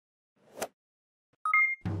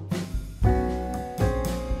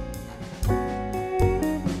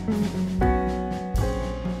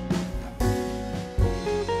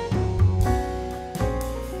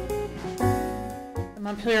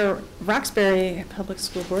Montpelier Roxbury Public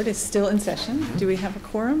School Board is still in session. Do we have a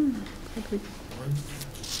quorum? 1,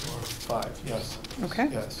 4, 5, yes. Okay.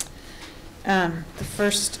 Yes. The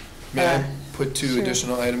first. May I put two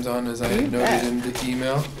additional items on as I noted in the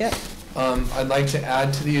email? Yep. I'd like to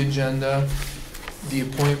add to the agenda the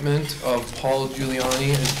appointment of Paul Giuliani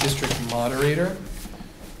as district moderator,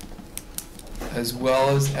 as well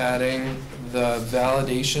as adding the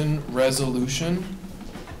validation resolution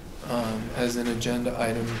as an agenda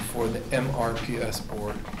item for the MRPS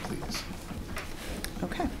board, please.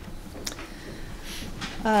 Okay.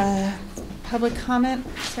 Public comment?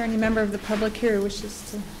 Is there any member of the public here who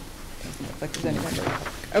wishes to? Doesn't look like there's any member of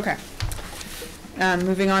the public. Okay.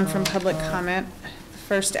 Moving on from public comment, the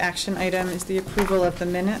first action item is the approval of the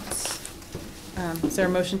minutes. Is there a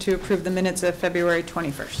motion to approve the minutes of February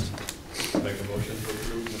 21st? I'll make a motion to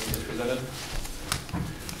approve the minutes presented.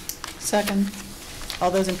 Second. All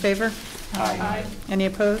those in favor? Aye. Any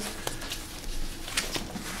opposed?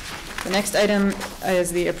 The next item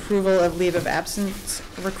is the approval of leave of absence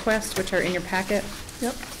requests, which are in your packet.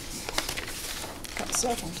 Yep. Got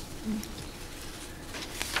second.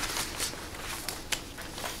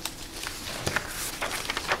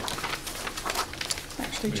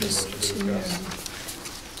 Actually, just two.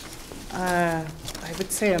 I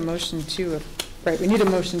would say a motion to, right, we need a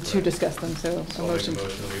motion to discuss them, so a motion. I'll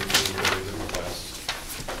make a motion that we approve the leave of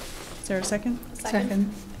request. Is there a second?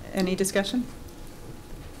 Second. Any discussion?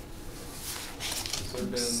 Has there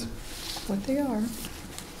been, What they are.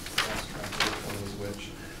 lost track of which one was which?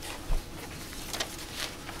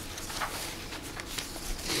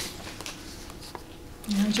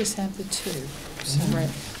 I just have the two. So Right.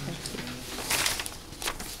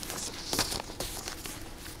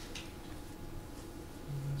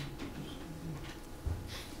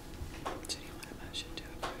 Do you want a motion to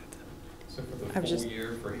approve them? So for I the was full just-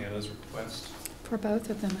 year for Hannah's request, For both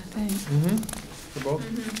of them, I think. For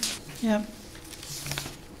both? Yep.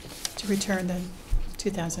 To return the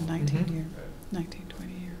 2019 year, okay.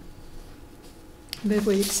 1920 year. Move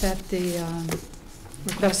we accept the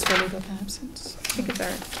request for leave of absence. I think it's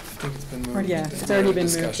already, I think it's been or moved. yeah, it's already been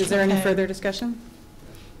moved. Discussion. Is there any Okay. further discussion?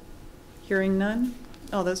 Hearing none?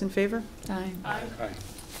 All those in favor? Aye.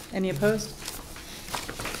 Any opposed?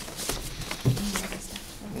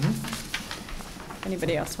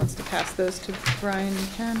 Anybody else wants to pass those to Brian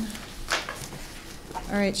and Ken?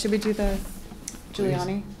 All right, should we do the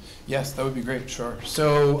Giuliani? Yes, that would be great, sure.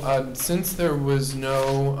 So since there was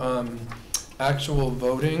no actual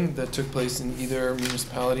voting that took place in either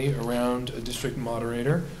municipality around a district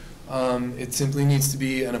moderator, it simply needs to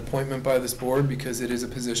be an appointment by this board because it is a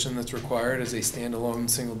position that's required as a standalone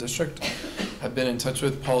single district. I've been in touch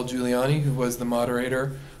with Paul Giuliani, who was the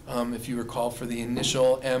moderator, if you recall, for the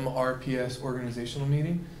initial MRPS organizational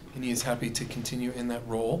meeting, and he is happy to continue in that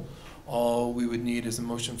role. All we would need is a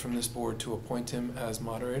motion from this board to appoint him as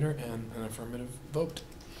moderator and an affirmative vote.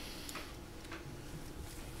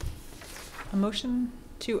 A motion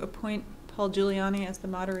to appoint Paul Giuliani as the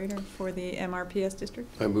moderator for the MRPS district?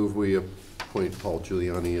 I move we appoint Paul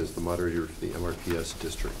Giuliani as the moderator for the MRPS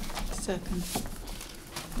district. Second.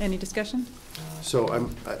 Any discussion? So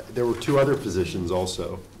there were two other positions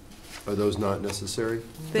also. Are those not necessary?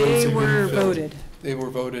 They have been were filled. voted. They were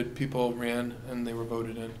voted, people ran, and they were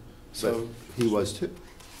voted in. So But he was too.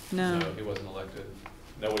 No, he wasn't elected.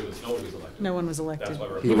 Nobody was elected. no one was That's elected. why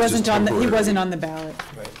we're. He He was wasn't just on the, he temporary. wasn't on the ballot.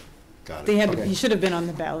 right. Got They it. had, Okay. he should have been on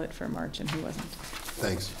the ballot for March and he wasn't.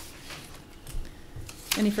 Thanks.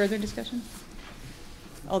 Any further discussion?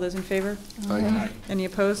 All those in favor? Aye. Any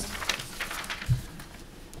opposed?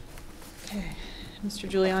 Okay, Mr.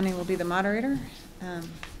 Giuliani will be the moderator.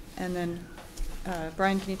 And then,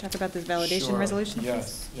 Brian, can you talk about this validation Sure. resolution?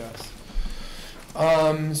 Yes, yes.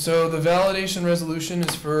 So the validation resolution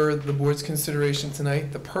is for the board's consideration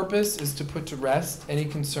tonight. The purpose is to put to rest any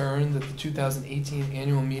concern that the 2018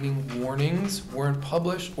 annual meeting warnings weren't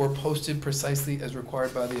published or posted precisely as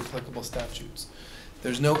required by the applicable statutes.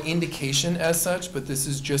 There's no indication as such, but this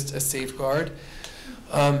is just a safeguard.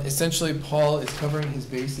 Essentially, Paul is covering his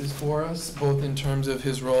bases for us, both in terms of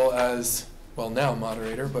his role as, well, now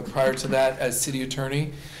moderator, but prior to that as city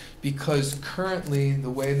attorney, because currently the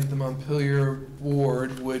way that the Montpelier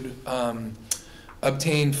board would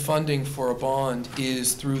obtain funding for a bond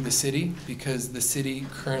is through the city, because the city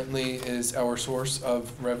currently is our source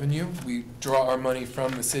of revenue. We draw our money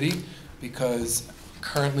from the city because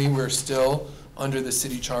currently we're still under the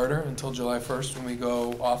city charter until July 1st when we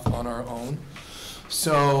go off on our own.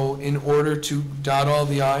 So in order to dot all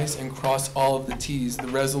the i's and cross all of the t's, the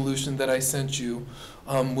resolution that I sent you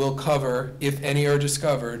will cover, if any are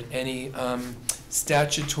discovered, any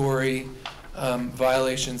statutory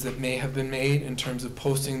violations that may have been made in terms of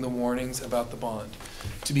posting the warnings about the bond.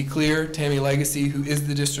 To be clear, Tammy Legacy, who is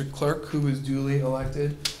the district clerk, who was duly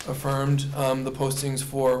elected, affirmed the postings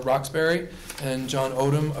for Roxbury, and John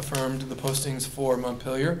Odom affirmed the postings for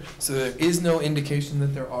Montpelier. So there is no indication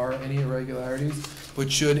that there are any irregularities,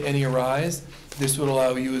 but should any arise, this would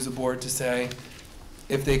allow you as a board to say,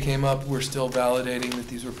 if they came up, we're still validating that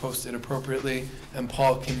these were posted appropriately, and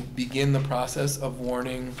Paul can begin the process of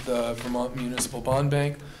warning the Vermont Municipal Bond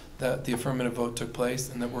Bank that the affirmative vote took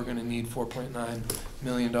place and that we're going to need $4.9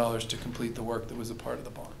 million to complete the work that was a part of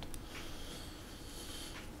the bond.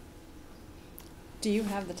 Do you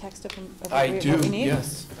have the text of what I we do, need?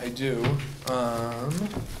 yes, I do.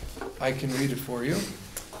 I can read it for you.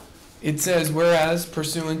 It says, whereas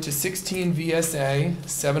pursuant to 16 VSA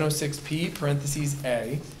 706P parentheses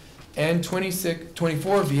A and 24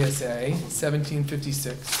 VSA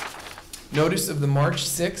 1756, notice of the March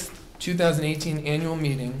 6th, 2018 annual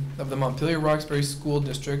meeting of the Montpelier Roxbury School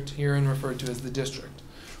District, herein referred to as the district,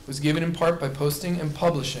 was given in part by posting and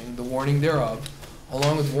publishing the warning thereof,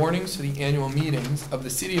 along with warnings for the annual meetings of the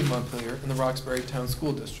City of Montpelier and the Roxbury Town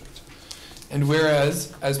School District. And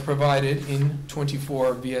whereas, as provided in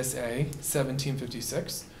 24 VSA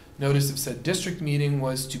 1756, notice of said district meeting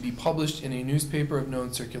was to be published in a newspaper of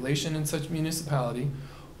known circulation in such municipality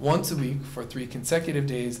once a week for 3 consecutive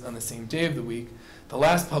days on the same day of the week, the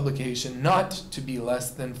last publication not to be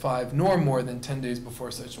less than 5 nor more than 10 days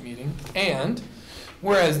before such meeting, and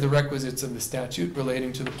whereas the requisites of the statute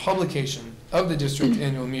relating to the publication of the district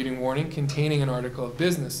annual meeting warning containing an article of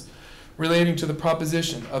business relating to the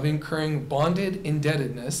proposition of incurring bonded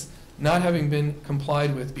indebtedness not having been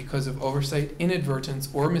complied with because of oversight, inadvertence,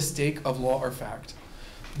 or mistake of law or fact,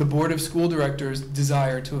 the Board of School Directors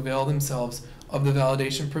desire to avail themselves of the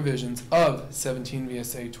validation provisions of 17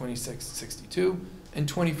 VSA 2662 and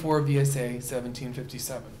 24 VSA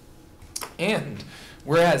 1757. And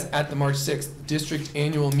whereas at the March 6th district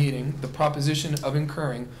annual meeting, the proposition of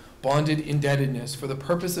incurring bonded indebtedness for the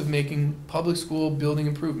purpose of making public school building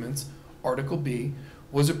improvements, Article B,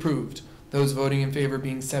 was approved, those voting in favor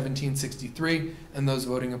being 1763 and those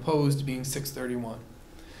voting opposed being 631.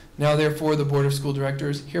 Now therefore the Board of School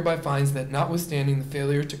Directors hereby finds that notwithstanding the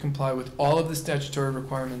failure to comply with all of the statutory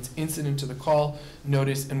requirements incident to the call,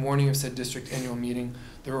 notice, and warning of said district annual meeting,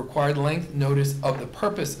 the required length notice of the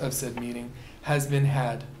purpose of said meeting has been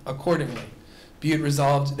had accordingly. Be it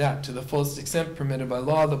resolved that, to the fullest extent permitted by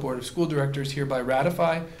law, the Board of School Directors hereby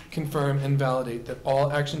ratify, confirm, and validate that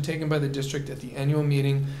all action taken by the district at the annual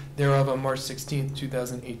meeting thereof on March 16,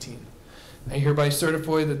 2018. I hereby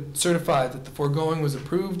certify that the foregoing was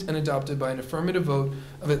approved and adopted by an affirmative vote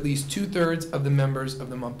of at least 2/3 of the members of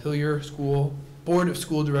the Montpelier Board of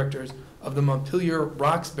School Directors of the Montpelier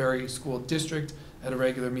Roxbury School District at a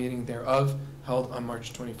regular meeting thereof held on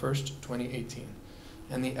March 21st, 2018.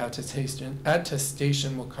 And the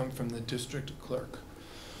attestation will come from the district clerk.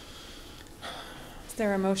 Is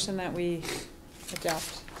there a motion that we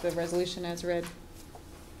adopt the resolution as read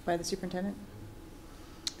by the superintendent?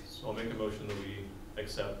 So I'll make a motion that we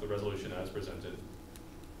accept the resolution as presented.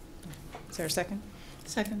 Is there a second?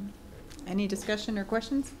 Second. Any discussion or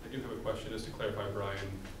questions? I do have a question, just to clarify, Brian,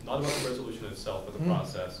 not about the resolution itself, but the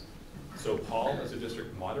process. So Paul, as a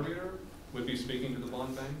district moderator, would be speaking to the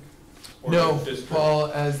bond bank? Or No, the district?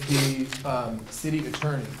 Paul, as the city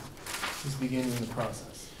attorney, is beginning the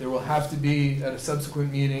process. There will have to be, at a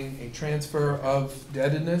subsequent meeting, a transfer of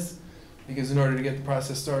indebtedness, because in order to get the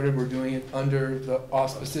process started, we're doing it under the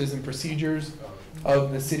auspices and procedures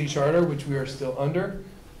of the city charter, which we are still under,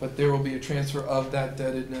 but there will be a transfer of that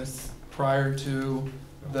indebtedness prior to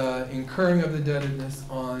the incurring of the indebtedness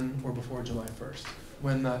on or before July 1st,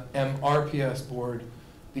 when the MRPS board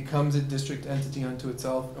becomes a district entity unto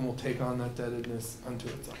itself and will take on that indebtedness unto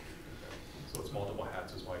itself. So it's multiple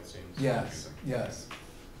hats is why it seems Yes, confusing. yes.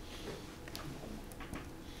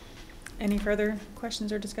 Any further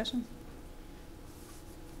questions or discussion?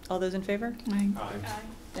 All those in favor? Aye. Aye.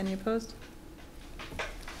 Any opposed?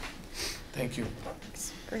 Thank you.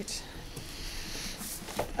 Great.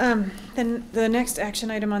 Then the next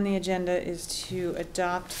action item on the agenda is to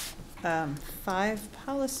adopt 5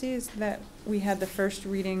 policies that we had the first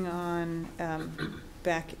reading on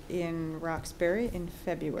back in Roxbury in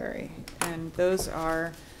February. And those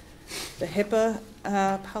are the HIPAA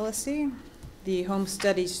policy, the home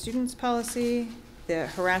study students policy, the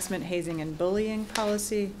harassment, hazing, and bullying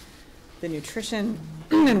policy, the nutrition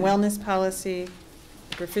and wellness policy,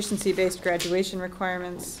 proficiency-based graduation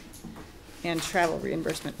requirements, and travel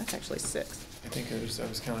reimbursement. That's actually 6. I think I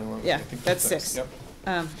was counting wrong. Yeah, I think that's 6.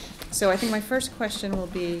 Yep. So I think my first question will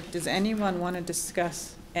be, does anyone want to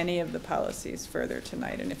discuss any of the policies further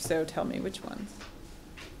tonight? And if so, tell me which ones.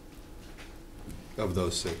 Of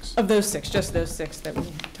those 6. Of those 6, just those 6 that we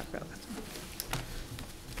talked about last time.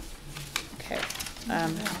 Okay.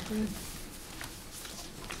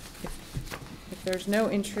 If there's no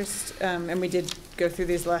interest, and we did go through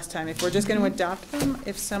these last time, if we're just going to adopt them,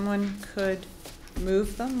 if someone could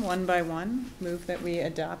move them one by one, move that we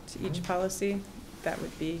adopt each policy, that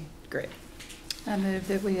would be great. I move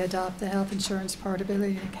that we adopt the Health Insurance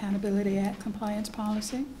Portability and Accountability Act compliance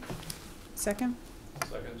policy. Second?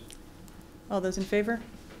 Second. All those in favor?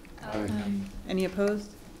 Any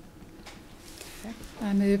opposed? Okay.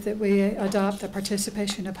 I move that we adopt the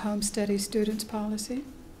participation of home study students policy.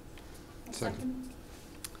 Second.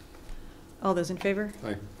 All those in favor?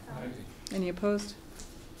 Aye. Any opposed?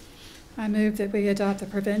 I move that we adopt the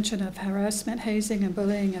prevention of harassment, hazing, and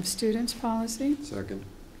bullying of students policy. Second.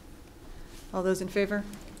 All those in favor?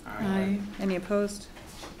 Aye. Any opposed?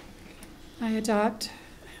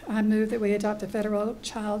 I move that we adopt the Federal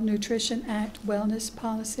Child Nutrition Act wellness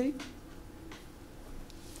policy.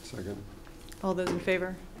 Second. All those in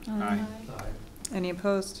favor? Any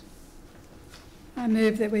opposed? I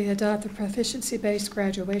move that we adopt the proficiency-based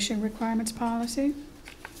graduation requirements policy.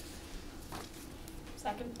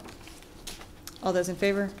 Second. All those in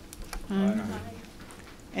favor?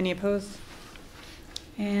 Any opposed?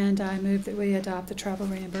 And I move that we adopt the travel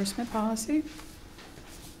reimbursement policy.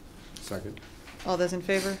 Second. All those in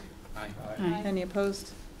favor? Aye. Any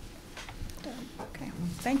opposed? Okay,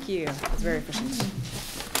 thank you. That's very efficient.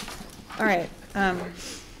 All right.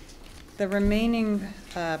 The remaining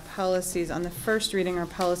policies on the first reading are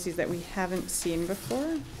policies that we haven't seen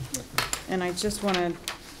before. And I just want to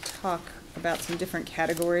talk about some different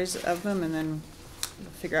categories of them and then we'll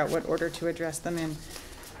figure out what order to address them in.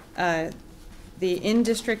 The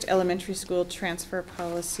in-district elementary school transfer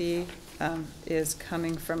policy is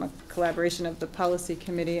coming from a collaboration of the policy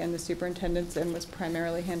committee and the superintendents and was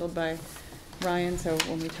primarily handled by Ryan. So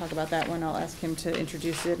when we talk about that one, I'll ask him to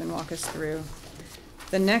introduce it and walk us through.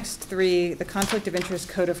 The next 3, the conflict of interest,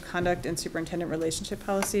 code of conduct, and superintendent relationship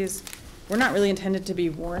policies, were not really intended to be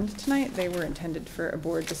warned tonight. They were intended for a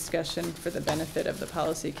board discussion for the benefit of the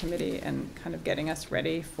policy committee and kind of getting us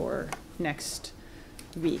ready for next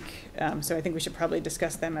week. So I think we should probably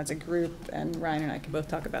discuss them as a group, and Ryan and I can both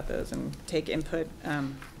talk about those and take input.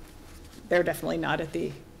 They're definitely not at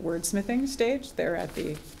the wordsmithing stage. They're at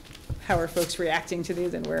the how are folks reacting to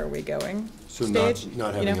these and where are we going So stage.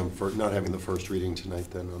 not having them not having the first reading tonight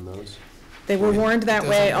then on those? They were warned that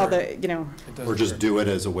way, all the, Or just do it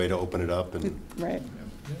as a way to open it up and. Right,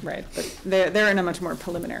 right, but they're in a much more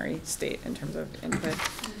preliminary state in terms of input.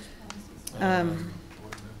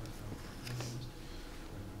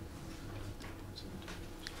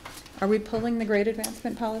 Are we pulling the grade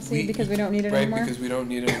advancement policy because we don't need it anymore? Right, because we don't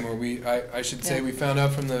need it anymore. I should say, we found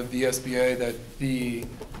out from the VSBA that the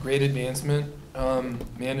grade advancement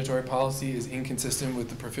mandatory policy is inconsistent with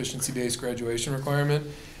the proficiency-based graduation requirement,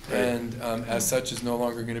 and as such is no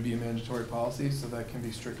longer going to be a mandatory policy, so that can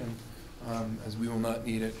be stricken, as we will not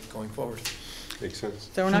need it going forward. Makes sense.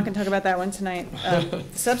 So we're not going to talk about that one tonight.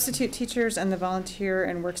 Substitute teachers and the volunteer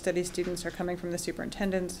and work study students are coming from the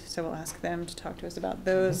superintendents, so we'll ask them to talk to us about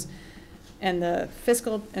those. And the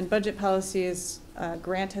fiscal and budget policies,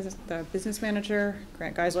 Grant has, the business manager,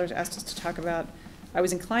 Grant Geisler, has asked us to talk about. I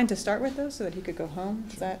was inclined to start with those so that he could go home.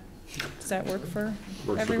 Does that work for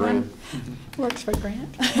everyone? Works for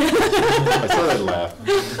Grant. I thought I'd laugh.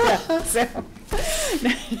 Yeah, so,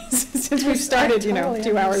 since we've started,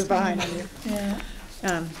 2 hours behind on you.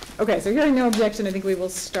 Yeah. Okay, so hearing no objection, I think we will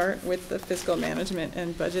start with the fiscal management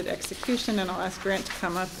and budget execution, and I'll ask Grant to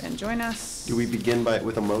come up and join us. Do we begin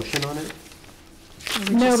with a motion on it?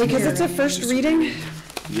 No, because it's a first reading. You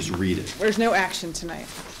just read it. There's no action tonight,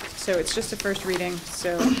 so it's just a first reading,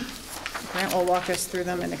 so Grant will walk us through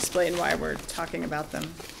them and explain why we're talking about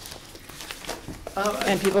them.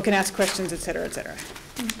 And people can ask questions, et cetera, et cetera.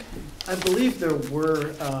 I believe there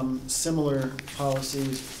were similar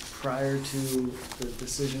policies prior to the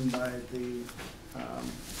decision by the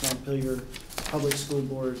Montpelier Public School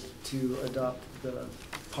Board to adopt the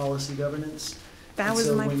policy governance. That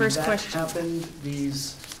was my first question. When that happened,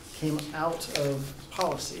 these came out of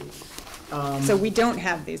policy. So we don't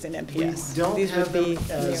have these in MPS. We don't These have would be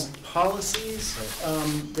them as new. policies.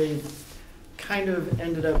 They kind of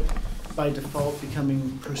ended up by default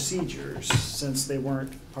becoming procedures since they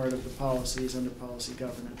weren't part of the policies under policy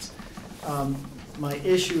governance. My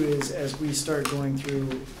issue is as we start going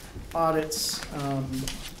through audits,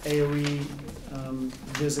 AOE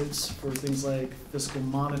visits for things like fiscal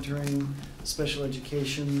monitoring, special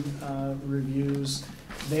education reviews,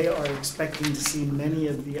 they are expecting to see many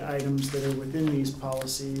of the items that are within these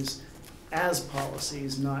policies as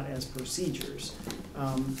policies, not as procedures.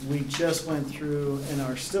 We just went through and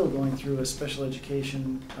are still going through a special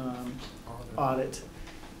education audit,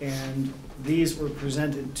 and these were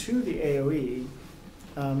presented to the AOE.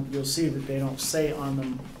 You'll see that they don't say on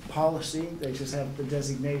them policy, they just have the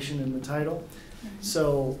designation and the title.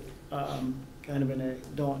 So kind of in a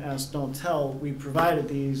don't ask, don't tell, we provided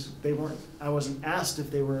these. I wasn't asked if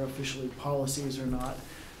they were officially policies or not.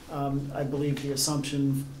 I believe the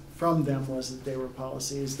assumption from them was that they were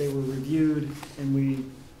policies. They were reviewed, and we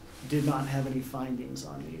did not have any findings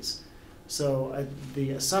on these. So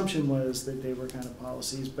the assumption was that they were kind of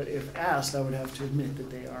policies, but if asked, I would have to admit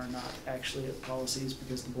that they are not actually policies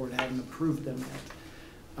because the board hadn't approved them yet.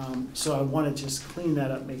 So I want to just clean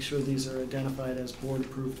that up, make sure these are identified as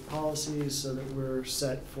board-approved policies so that we're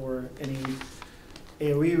set for any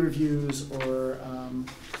AOE reviews or,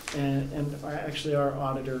 and actually our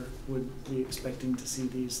auditor would be expecting to see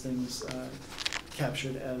these things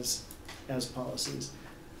captured as policies.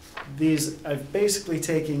 These, I've basically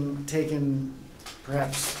taken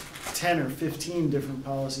perhaps 10 or 15 different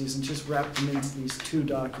policies and just wrapped them into these 2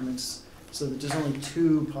 documents so that there's only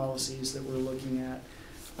 2 policies that we're looking at,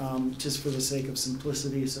 just for the sake of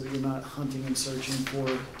simplicity, so that you're not hunting and searching for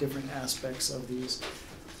different aspects of these.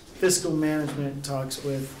 Fiscal management talks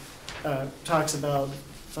about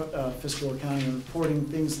fiscal accounting and reporting,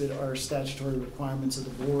 things that are statutory requirements of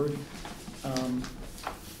the board.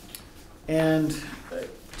 And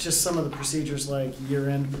just some of the procedures like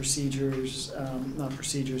year-end procedures, not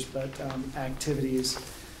procedures, but activities.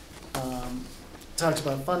 Talks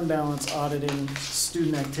about fund balance, auditing,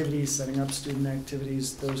 student activities, setting up student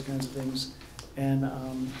activities, those kinds of things, and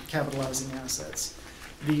capitalizing assets.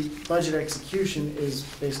 The budget execution is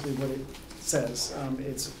basically what it says.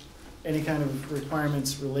 It's any kind of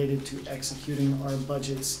requirements related to executing our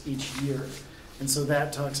budgets each year. And so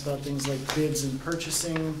that talks about things like bids and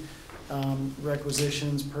purchasing,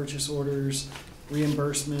 requisitions, purchase orders,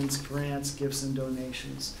 reimbursements, grants, gifts, and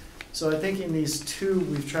donations. So I think in these 2,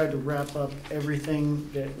 we've tried to wrap up everything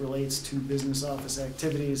that relates to business office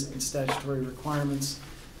activities and statutory requirements.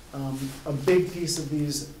 A big piece of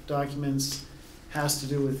these documents has to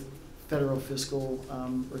do with federal fiscal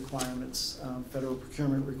requirements, federal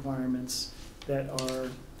procurement requirements that are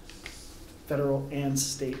federal and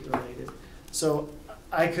state related. So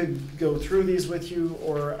I could go through these with you,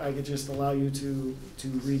 or I could just allow you to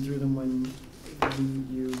read through them when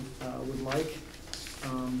you would like.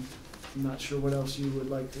 I'm not sure what else you would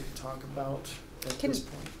like to talk about at this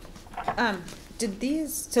point. Did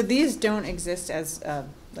these don't exist as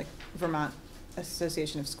like Vermont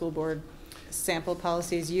Association of School Board sample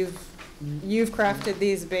policies? You've crafted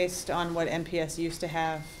these based on what MPS used to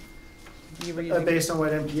have? You were using based on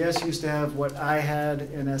what MPS used to have, what I had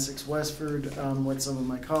in Essex Westford, what some of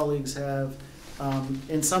my colleagues have.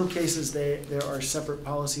 In some cases, there are separate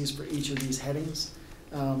policies for each of these headings.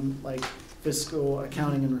 Like fiscal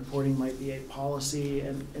accounting and reporting might be a policy,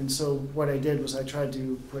 and so what I did was I tried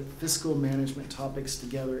to put fiscal management topics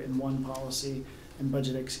together in one policy and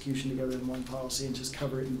budget execution together in one policy and just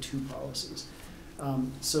cover it in 2 policies.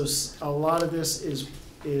 So a lot of this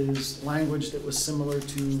is language that was similar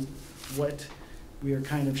to what we are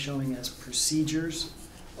kind of showing as procedures,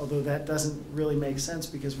 although that doesn't really make sense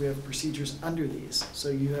because we have procedures under these. So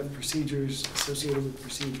you have procedures associated with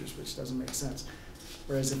procedures, which doesn't make sense.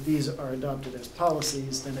 Whereas if these are adopted as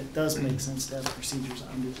policies, then it does make sense to have procedures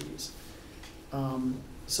under these.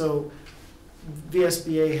 So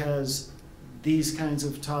VSBA has these kinds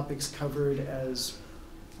of topics covered as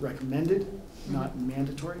recommended, not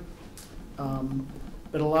mandatory.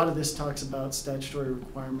 But a lot of this talks about statutory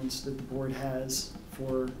requirements that the board has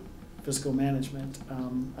for fiscal management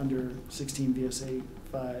under 16 VSA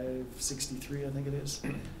 563, I think it is.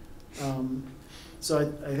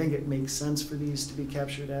 So I think it makes sense for these to be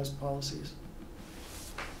captured as policies.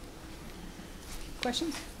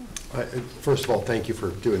 questions? First of all, thank you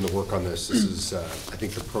for doing the work on this. This is, I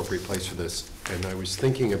think, the appropriate place for this. And I was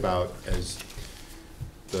thinking about, as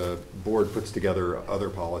the board puts together other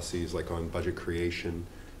policies, like on budget creation,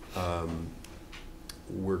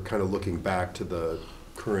 we're kind of looking back to the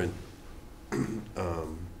current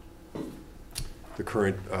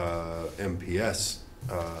MPS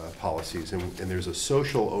policies, and there's a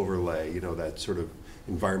social overlay, you know, that sort of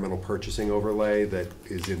environmental purchasing overlay that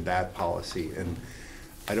is in that policy. And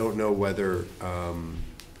I don't know whether,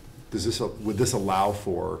 would this allow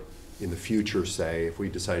for, in the future, say, if we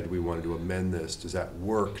decided we wanted to amend this, does that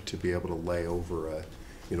work to be able to lay over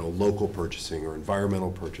local purchasing or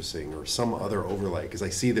environmental purchasing or some other overlay, because I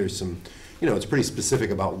see there's some, it's pretty specific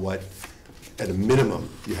about what, at a minimum,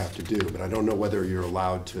 you have to do, but I don't know whether you're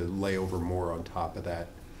allowed to lay over more on top of that.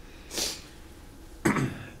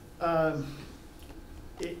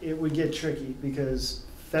 It would get tricky because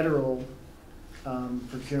federal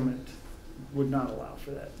procurement would not allow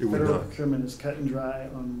for that. It would Federal not. procurement is cut and dry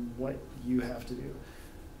on what you have to do.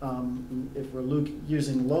 If we're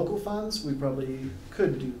using local funds, we probably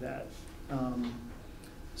could do that.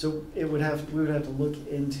 So we would have to look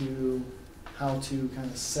into how to kind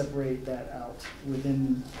of separate that out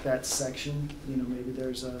within that section. Maybe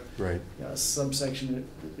there's a subsection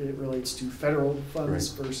it relates to federal funds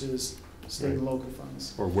versus state and local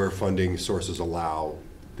funds. Or where funding sources allow,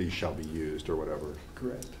 these shall be used, or whatever.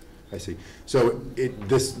 Correct. I see. So it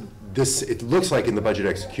looks like in the budget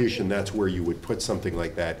execution, that's where you would put something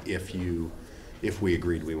like that if we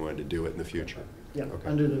agreed we wanted to do it in the future. Yeah, Okay.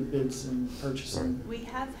 under the bids and purchasing. We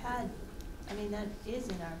have had, that is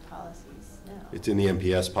in our policies now. It's in the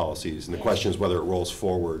MPS policies, and the question is whether it rolls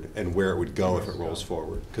forward and where it would go if it rolls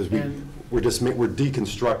forward. Because we're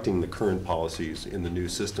deconstructing the current policies in the new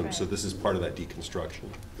system, so this is part of that deconstruction.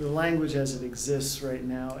 The language as it exists right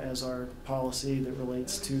now as our policy that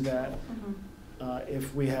relates to that,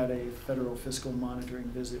 if we had a federal fiscal monitoring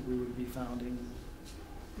visit, we would be found in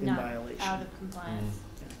violation. Not out of compliance.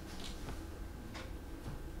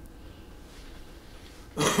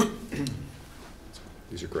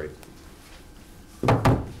 These are great.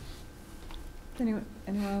 Anyone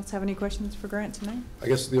else have any questions for Grant tonight? I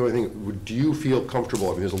guess the only thing, do you feel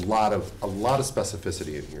comfortable, there's a lot of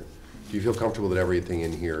specificity in here. Do you feel comfortable that everything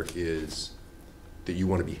in here is, that you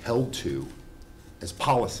want to be held to as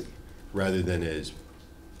policy rather than as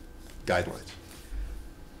guidelines?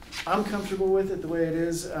 I'm comfortable with it the way it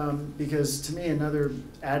is, because to me, another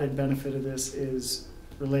added benefit of this is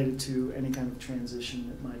related to any kind of transition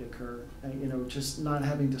that might occur. Just not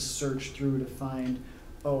having to search through to find,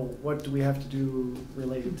 what do we have to do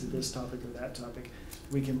related to this topic or that topic?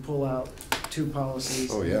 We can pull out two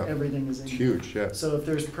policies. Oh, yeah. And everything is in. It's huge, yeah. So if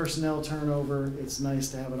there's personnel turnover, it's nice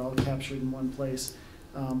to have it all captured in one place.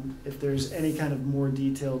 If there's any kind of more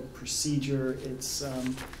detailed procedure, it's,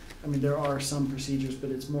 there are some procedures,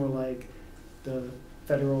 but it's more like the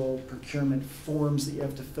federal procurement forms that you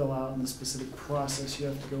have to fill out and the specific process you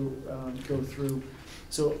have to go through.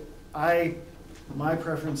 So my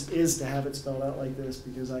preference is to have it spelled out like this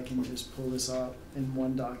because I can just pull this out in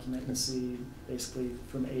one document and see basically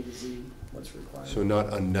from A to Z what's required. So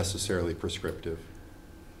not unnecessarily prescriptive.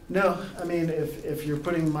 No, if you're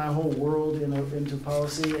putting my whole world into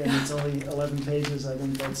policy and it's only 11 pages, I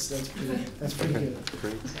think that's pretty good.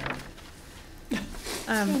 Great.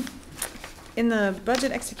 In the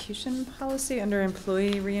budget execution policy under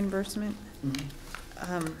employee reimbursement,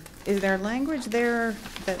 is there language there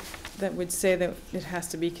that would say that it has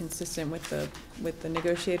to be consistent with the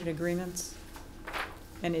negotiated agreements?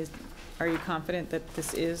 And are you confident that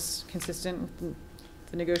this is consistent with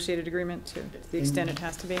the negotiated agreement to the extent it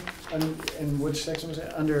has to be? And which section was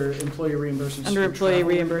it? Under employee reimbursements? Under employee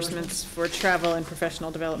reimbursements for travel and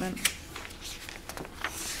professional development?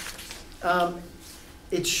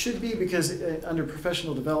 It should be because under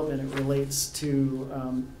professional development, it relates to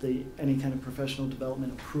any kind of professional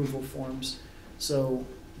development approval forms. So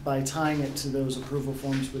by tying it to those approval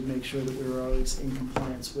forms would make sure that we were always in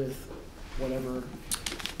compliance with whatever.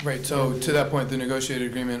 Right, so to that point, the negotiated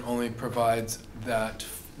agreement only provides that,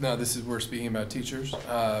 now this is, we're speaking about teachers,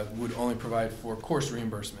 would only provide for course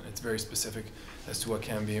reimbursement. It's very specific as to what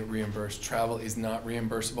can be reimbursed. Travel is not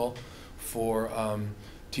reimbursable for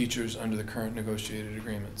teachers under the current negotiated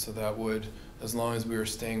agreement. So that would, as long as we are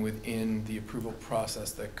staying within the approval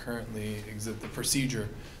process that currently exists, the procedure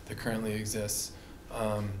that currently exists,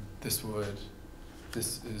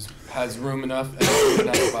 has room enough and would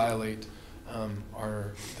not violate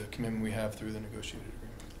the commitment we have through the negotiated agreement.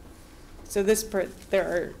 So there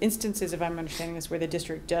are instances, if I'm understanding this, where the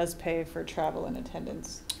district does pay for travel and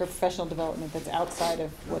attendance for professional development that's outside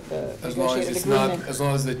of what the negotiated agreement. As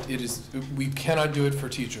long as it is, we cannot do it for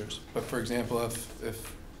teachers. But for example,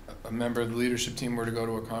 if a member of the leadership team were to go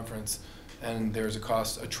to a conference and there's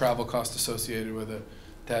a travel cost associated with it,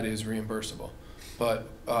 that is reimbursable. But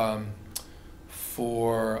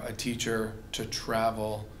for a teacher to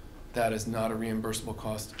travel, that is not a reimbursable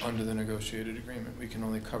cost under the negotiated agreement. We can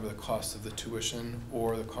only cover the cost of the tuition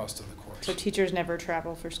or the cost of the course. So teachers never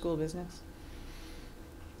travel for school business?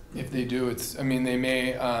 If they do, they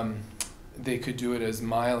may, they could do it as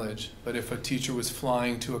mileage, but if a teacher was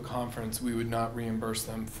flying to a conference, we would not reimburse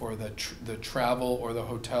them for the travel or the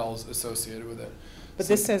hotels associated with it. But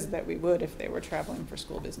this says that we would if they were traveling for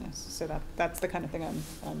school business, so that's the kind of thing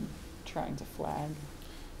I'm trying to flag.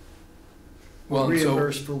 Well,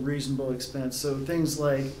 Reimbursed for reasonable expense, so things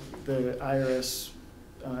like the IRS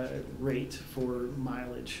rate for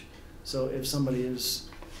mileage. So if somebody is,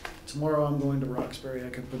 tomorrow I'm going to Roxbury, I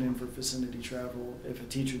could put in for vicinity travel. If a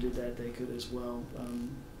teacher did that, they could as well.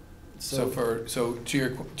 So to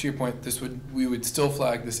your point, we would still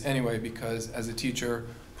flag this anyway, because as a teacher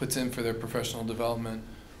puts in for their professional development,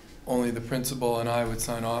 only the principal and I would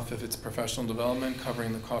sign off if it's professional development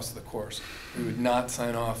covering the cost of the course. We would not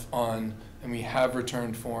sign off on, and we have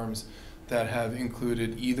returned forms that have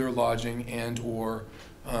included either lodging and or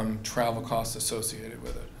travel costs associated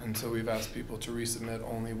with it. And so we've asked people to resubmit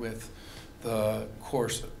only with the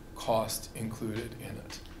course cost included in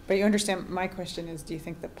it. But you understand, my question is, do you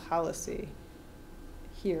think the policy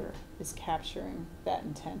here is capturing that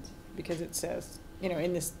intent? Because it says,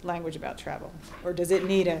 in this language about travel, or does it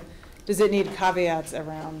need caveats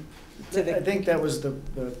around to the? I think that was the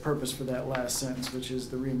purpose for that last sentence, which is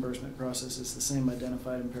the reimbursement process is the same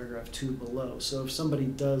identified in paragraph 2 below. So if somebody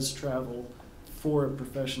does travel for a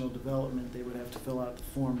professional development, they would have to fill out the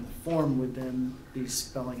form. The form would then be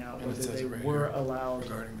spelling out whether they were allowed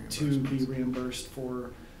to be reimbursed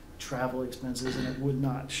for travel expenses, and it would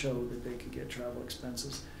not show that they could get travel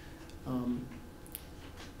expenses.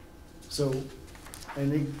 So I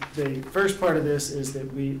think the first part of this is that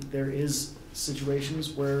there is situations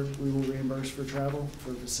where we will reimburse for travel,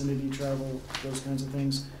 for vicinity travel, those kinds of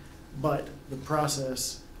things, but the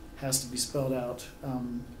process has to be spelled out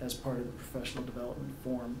as part of the professional development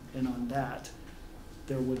form, and on that,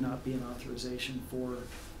 there would not be an authorization for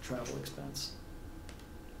travel expense.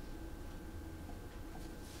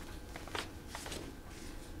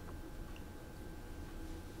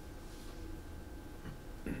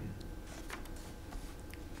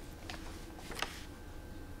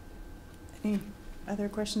 Any other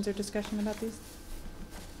questions or discussion about these?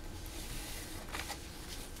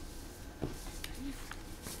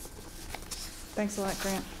 Thanks a lot,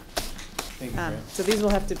 Grant. Thank you, Grant. So these will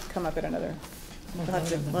have to come up at another, we'll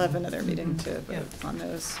have another meeting to vote on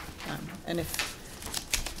those. And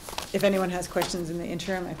if anyone has questions in the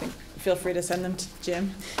interim, I think feel free to send them to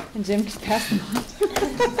Jim, and Jim can pass them on to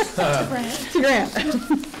Grant.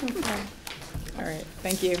 Okay. All right,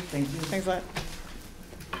 thank you. Thank you. Thanks a lot.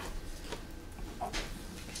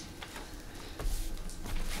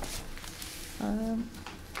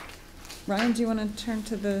 Ryan, do you want to turn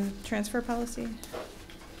to the transfer policy?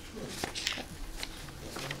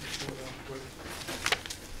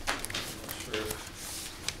 Sure.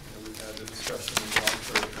 We've had the discussion in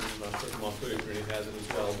Montpelier, and I'm sure Montpelier community has it as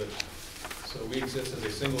well, but so we exist as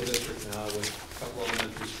a single district now with a couple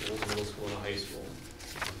elementary schools, a middle school, and a high school.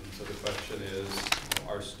 So the question is,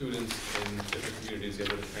 are students in different communities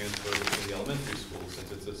able to transfer between the elementary schools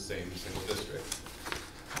since it's the same single district?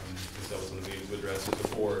 Because that was one of the meetings we addressed as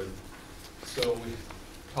a board. So we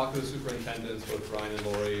talked to the superintendents, both Brian and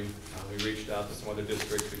Lori. We reached out to some other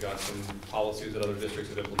districts. We got some policies that other districts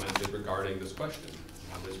have implemented regarding this question.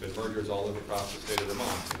 There's been mergers all over across the state of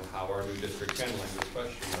Vermont. How are new districts handling this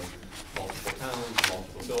question of multiple towns,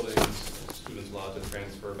 multiple buildings, students allowed to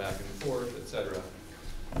transfer back and forth, et cetera?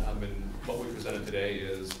 And what we presented today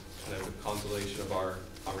is kind of a constellation of our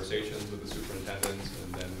conversations with the superintendents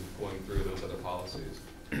and then going through those other policies.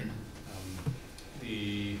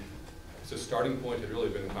 The starting point had really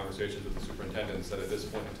been conversations with the superintendents that at this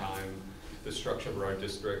point in time, the structure of our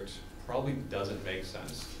district probably doesn't make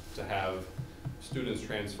sense to have students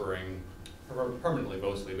transferring permanently,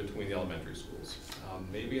 mostly between the elementary schools.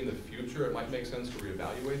 Maybe in the future it might make sense to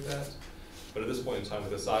reevaluate that, but at this point in time,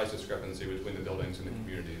 with the size discrepancy between the buildings and the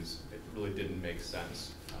communities, it really didn't make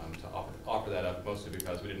sense to offer that up, mostly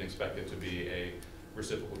because we didn't expect it to be a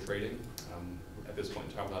reciprocal trading. At this point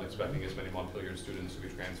in time, we're not expecting as many Montpelier students to be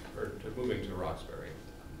transferred, to moving to Roxbury.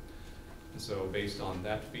 And so based on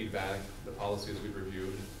that feedback, the policies we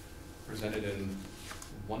reviewed, presented in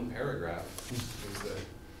one paragraph, is the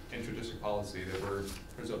inter-district policy that we're,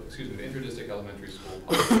 the inter-district elementary school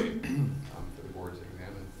policy for the board to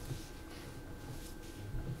examine.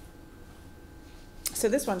 So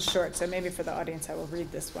this one's short, so maybe for the audience I will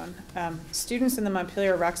read this one. Students in the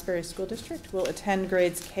Montpelier Roxbury School District will attend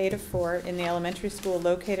grades K to 4 in the elementary school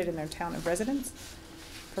located in their town of residence.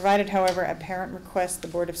 Provided, however, at parent request, the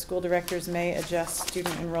Board of School Directors may adjust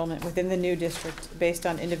student enrollment within the new district based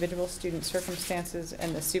on individual student circumstances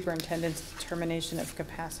and the superintendent's determination of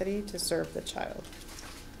capacity to serve the child.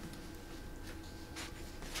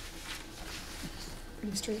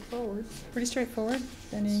 Pretty straightforward. Pretty straightforward.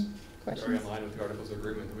 Any Very questions? in line with the Articles of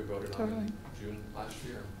Agreement that we voted on Totally. in June last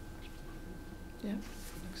year. Yeah,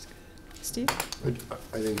 looks good. Steve?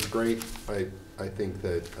 I think it's great. I think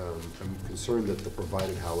that, I'm concerned that the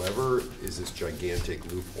provided however is this gigantic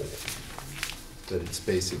loophole. That it's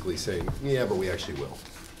basically saying, yeah, but we actually will.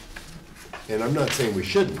 And I'm not saying we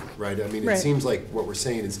shouldn't, right? I mean, it Right. seems like what we're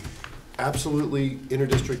saying is absolutely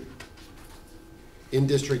in-district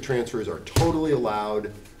transfers are totally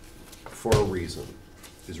allowed for a reason,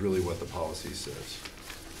 is really what the policy says.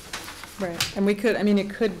 Right, and we could, I mean, it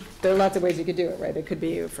could, there are lots of ways you could do it, right? It could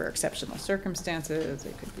be for exceptional circumstances,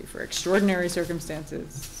 it could be for extraordinary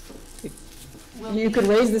circumstances. You could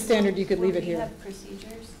raise the standard, you could leave it Will here. we have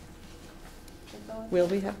procedures that go with Will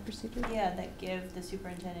it? we have procedures? Yeah, that give the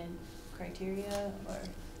superintendent criteria, or,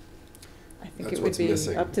 I think That's it would what's be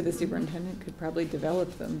missing. up to the superintendent, could probably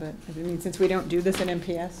develop them, but, I mean, since we don't do this in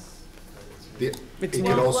MPS, It It's could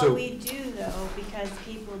not- well, also. what we do though, because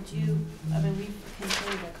people do, I mean, we've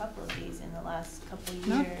considered a couple of these in the last couple of years.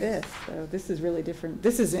 not this, though, this is really different,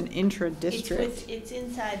 this is an intra-district. It's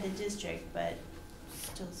inside the district, but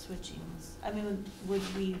still switching. I mean, would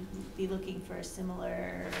we be looking for a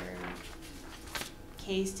similar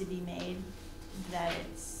case to be made, that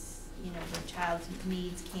it's, you know, the child's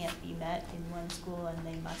needs can't be met in one school and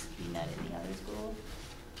they must be met in the other school?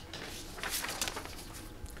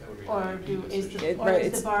 That would be an Or IEP do, is decision. the, It- or right, is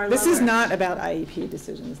it's- the bar lower? This is not about IEP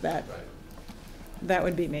decisions, Right. that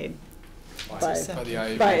would be made by By the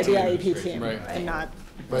IEP by the team. IEP team, Right. and not,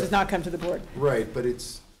 But- does not come to the board. Right, but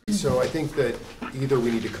it's, so I think that either we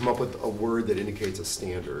need to come up with a word that indicates a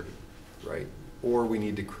standard, right? Or we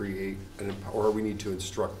need to create, or we need to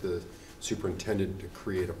instruct the superintendent to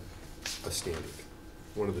create a standard,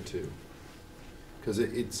 one of the two. Because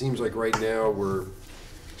it seems like right now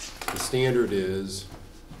the standard is,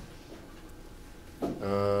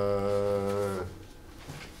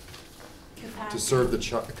 to serve the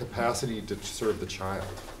capacity to serve the child.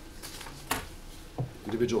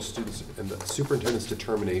 Individual students and the superintendent's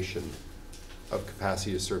determination of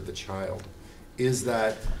capacity to serve the child. Is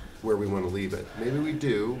that where we want to leave it? Maybe we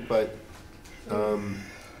do, but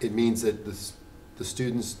it means that the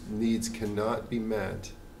student's needs cannot be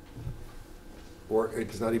met, or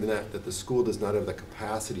it's not even that the school does not have the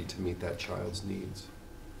capacity to meet that child's needs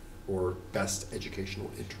or best educational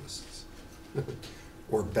interests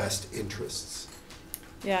or best interests.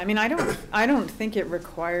 Yeah, I mean, I don't think it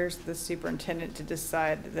requires the superintendent to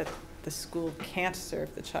decide that the school can't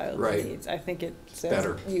serve the child's Right. needs. I think it says.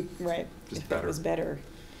 Better. Right. Just if better. It was better.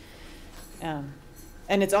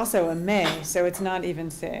 And it's also a may, so it's not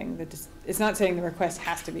even saying that, it's not saying the request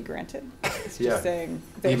has to be granted. It's Yeah. just saying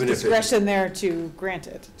there's Even if it- discretion there to grant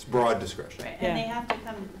it. It's broad discretion. Right, Yeah. and they have to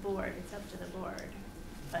come to the board, it's up to the board,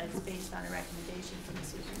 but it's based on a recommendation from the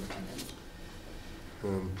superintendent.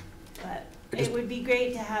 But I just- it would be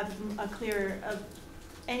great to have a clearer,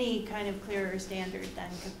 any kind of clearer standard than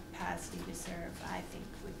capacity to serve, I think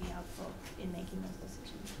would be helpful in making those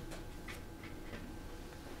decisions.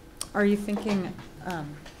 Are you thinking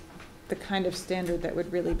the kind of standard that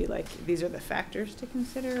would really be like, these are the factors to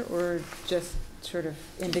consider, or just sort of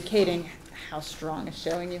indicating how strong a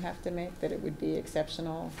showing you have to make, that it would be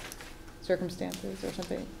exceptional circumstances or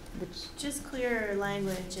something, which, Just clearer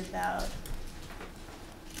language about,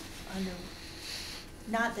 under,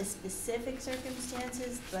 not the specific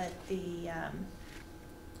circumstances, but the,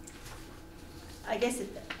 I guess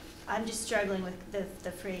I'm just struggling with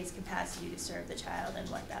the phrase capacity to serve the child and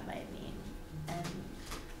what that might mean. And,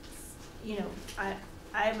 you know,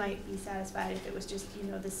 I might be satisfied if it was just, you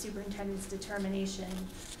know, the superintendent's determination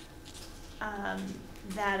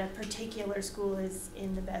that a particular school is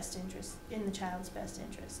in the best interest, in the child's best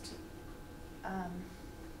interest.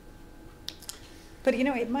 but you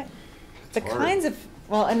know, it might, the hard. kinds of,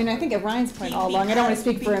 well, I mean, I think at Ryan's point all along, I don't want to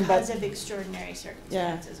speak for him, but. Because of extraordinary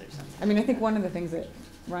circumstances or something. I mean, I think one of the things that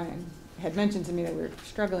Ryan had mentioned to me that we're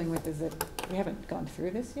struggling with is that we haven't gone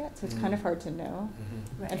through this yet, so it's kind of hard to know.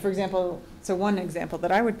 Right. And for example, so one example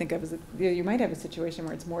that I would think of is that you might have a situation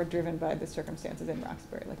where it's more driven by the circumstances in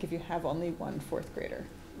Roxbury. Like if you have only one fourth grader,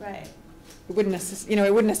 Right, it wouldn't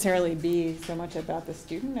it wouldn't necessarily be so much about the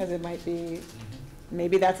student as it might be,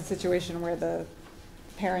 maybe that's a situation where the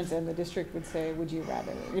parents and the district would say, would you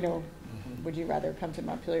rather, would you rather come to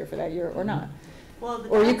Montpelier for that year or not? well,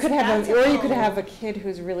 Or you that's- could have that's or you could whole- have a kid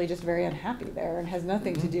who's really just very unhappy there and has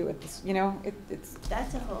nothing to do with this, it's,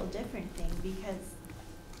 That's a whole different thing, because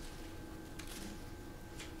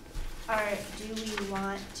do we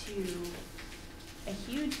want to, a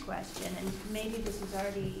huge question, and maybe this was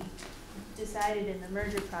already decided in the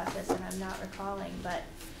merger process and I'm not recalling, but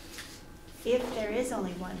if there is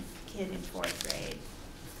only one kid in fourth grade,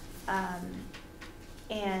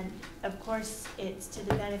 and of course, it's to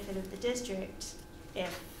the benefit of the district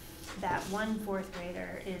if that one fourth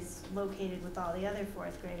grader is located with all the other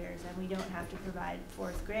fourth graders and we don't have to provide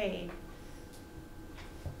fourth grade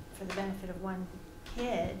for the benefit of one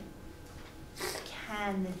kid,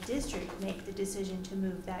 can the district make the decision to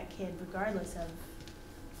move that kid regardless of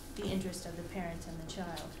the interest of the parents and the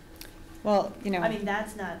child? Well, you know. I mean,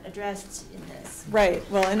 that's not addressed in this. Right,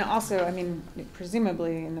 well, and also, I mean,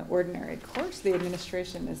 presumably in the ordinary course, the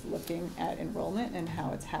administration is looking at enrollment and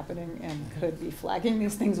how it's happening and could be flagging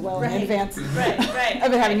these things well in advance of it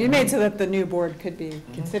having been made so that the new board could be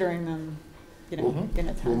considering them, you know, in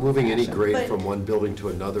a timely Well, moving any fashion. grade from one building to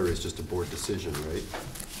another is just a board decision, right?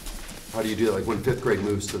 How do you do that? Like when fifth grade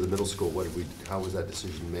moves to the middle school, how was that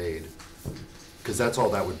decision made? Because that's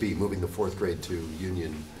all that would be, moving the fourth grade to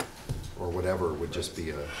Union or whatever would just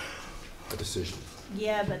be a decision.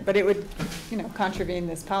 Yeah, But it would, you know, contravene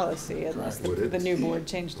this policy unless Would it? the new board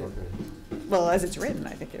changed it. Okay. Well, as it's written,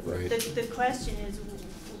 I think it would. Right. the question is,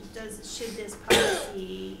 should this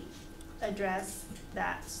policy address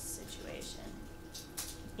that situation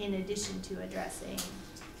in addition to addressing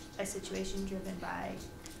a situation driven by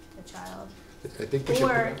the child? I think we should.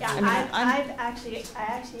 Or, yeah, I mean, I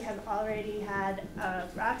actually have already had a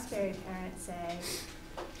Roxbury parent say,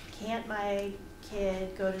 can't my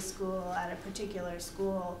kid go to school at a particular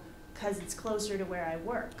school because it's closer to where I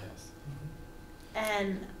work? Yes.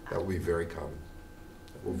 And That will be very common.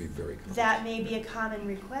 That will be very common. that may be a common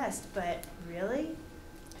request, but really?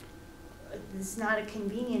 It's not a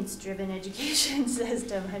convenience-driven education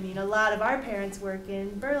system. I mean, a lot of our parents work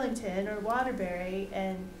in Burlington or Waterbury,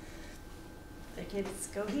 and the kids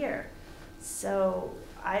go here. So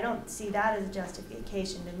I don't see that as a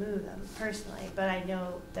justification to move them personally, but I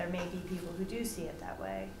know there may be people who do see it that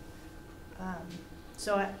way.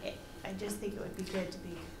 So I just think it would be good to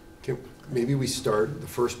be. Maybe we start, the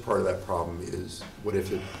first part of that problem is, what if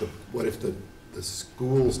the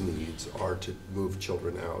school's needs are to move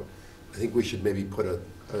children out? I think we should maybe put a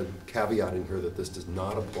caveat in here that this does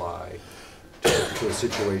not apply to a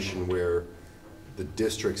situation where the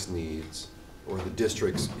district's needs or the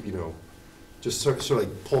district's, you know, just sort of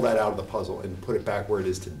like pull that out of the puzzle and put it back where it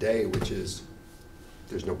is today, which is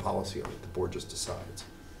there's no policy on it. The board just decides.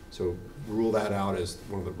 So rule that out as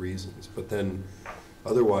one of the reasons. But then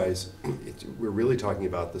otherwise, we're really talking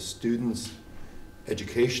about the student's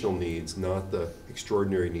educational needs, not the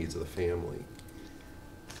extraordinary needs of the family.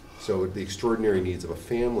 So the extraordinary needs of a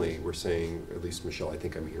family, we're saying, at least Michelle, I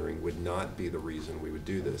think I'm hearing, would not be the reason we would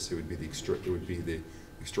do this. It would be the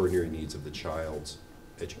extraordinary needs of the child's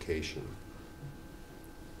education.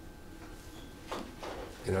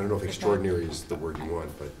 And I don't know if extraordinary is the word you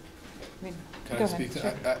want, but. I mean, Can go I ahead, speak to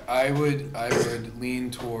sure. that? I would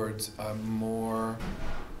lean towards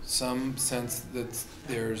some sense that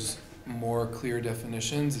there's more clear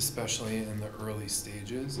definitions, especially in the early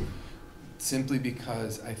stages, simply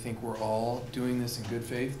because I think we're all doing this in good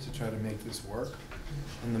faith to try to make this work.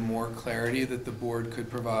 And the more clarity that the board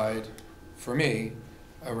could provide, for me,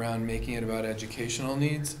 around making it about educational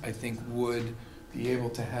needs, I think would be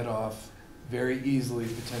able to head off very easily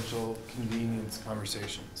potential convenience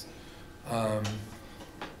conversations.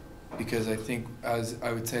 Because I think, as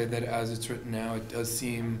I would say that as it's written now, it does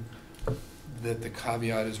seem that the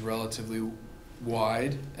caveat is relatively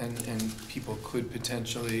wide, and people could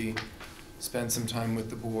potentially spend some time with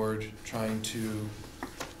the board trying to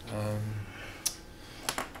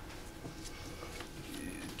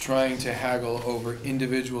haggle over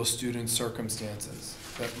individual student circumstances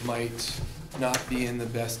that might not be in the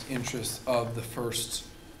best interest of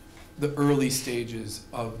the early stages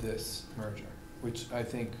of this merger, which I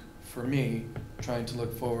think, for me, trying to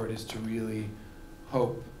look forward is to really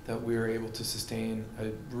hope that we are able to sustain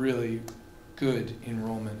a really good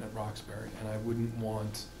enrollment at Roxbury. And I wouldn't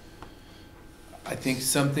want, I think,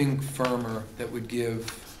 something firmer that would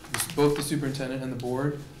give both the superintendent and the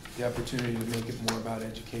board the opportunity to make it more about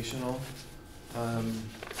educational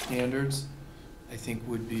standards, I think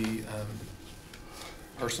would be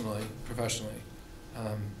personally, professionally,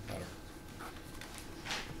 better.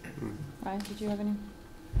 Ryan, did you have any?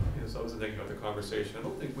 Yes, I was thinking about the conversation. I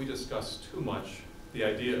don't think we discussed too much the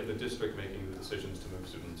idea of the district making the decisions to move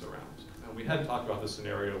students around. And we had talked about the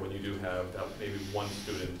scenario when you do have that maybe one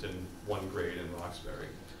student in one grade in Roxbury.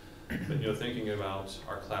 But, you know, thinking about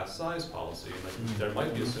our class size policy, like, there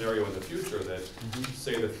might be a scenario in the future that,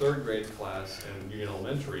 say, the third grade class in Union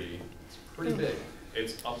Elementary is pretty big.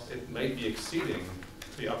 It might be exceeding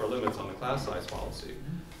the upper limits on the class size policy.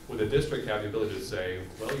 Would the district have the ability to say,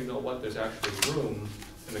 well, you know what, there's actually room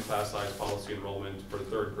in the class size policy enrollment for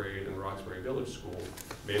third grade in the Roxbury Village School,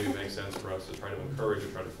 maybe it makes sense for us to try to encourage or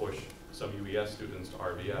try to push some UES students to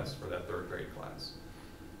RVS for that third grade class.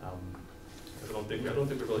 I don't think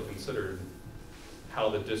we've really considered how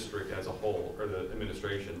the district as a whole, or the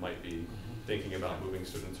administration might be thinking about moving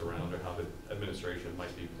students around, or how the administration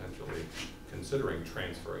might be potentially considering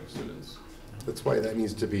transferring students. That's why that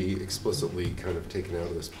needs to be explicitly kind of taken out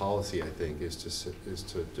of this policy, I think, is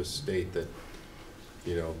to just state that,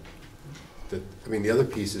 you know, that, I mean, the other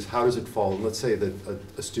piece is how does it fall, and let's say that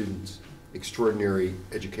a student's extraordinary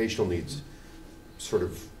educational needs sort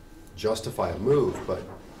of justify a move, but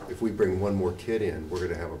if we bring one more kid in, we're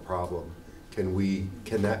gonna have a problem.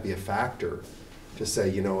 Can that be a factor to say,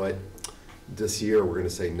 you know what, this year we're gonna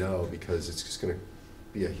say no because it's just gonna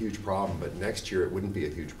be a huge problem, but next year it wouldn't be a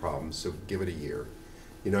huge problem, so give it a year.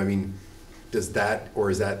 You know, I mean, does that, or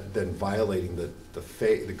is that then violating the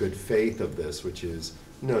good faith of this, which is,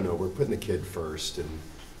 no, we're putting the kid first, and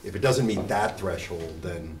if it doesn't meet that threshold,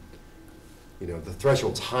 then, you know, the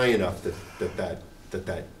threshold's high enough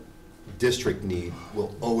that district need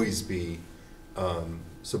will always be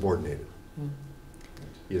subordinated.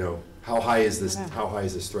 You know, how high is this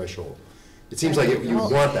threshold? It seems like you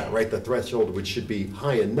want that, right? The threshold which should be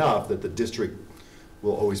high enough that the district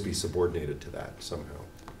will always be subordinated to that somehow.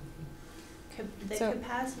 The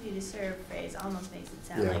capacity to serve phrase almost makes it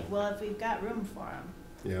sound like, well, if we've got room for them.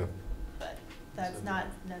 Yeah. But that's not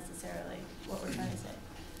necessarily what we're trying to say.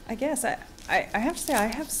 I guess I have to say I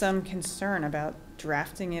have some concern about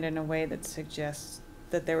drafting it in a way that suggests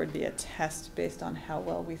that there would be a test based on how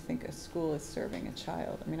well we think a school is serving a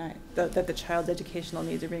child. I mean, that the child's educational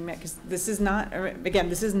needs are being met, because this is not, again,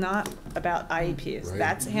 this is not about IEPs. Right.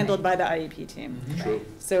 That's handled by the IEP team. True.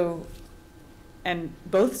 So, and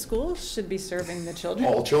both schools should be serving the children.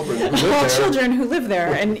 All children who live there. All children who live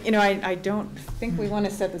there. And, you know, I don't think we want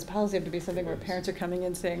to set this policy up to be something where parents are coming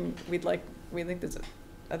in saying, we think this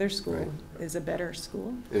other school is a better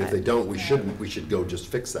school. And if they don't, we should go just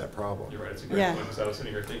fix that problem. You're right, it's a great point, because I was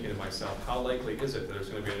sitting here thinking to myself, how likely is it that there's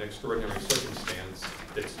going to be an extraordinary circumstance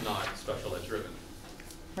that's not special ed driven?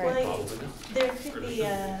 Right. Probably not. There could be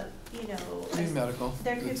a, you know. Maybe medical,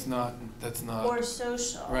 There could, that's not. or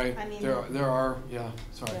social. Right, I mean, there are, sorry, Yeah.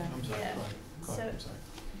 I'm sorry, Yeah. go ahead, I'm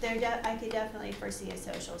sorry. I could definitely foresee a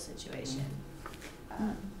social situation.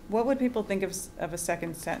 What would people think of a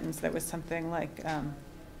second sentence that was something like,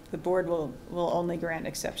 the board will only grant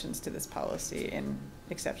exceptions to this policy in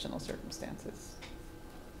exceptional circumstances?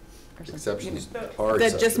 Or something, Exceptions you know, are that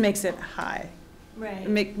just exceptions. makes it high. Right.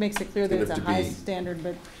 Makes it clear that It's it's a gonna have high to be- standard,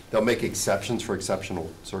 but, They'll make exceptions for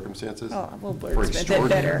exceptional circumstances? oh, well, For words meant that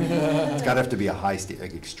better. It's gotta have to be a high,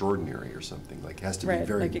 like extraordinary or something, like it has to be Right,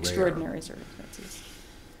 very rare. like extraordinary circumstances.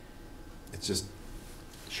 It's just,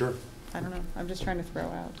 sure, I don't know, I'm just trying to throw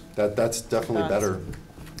out. that's definitely thoughts. better.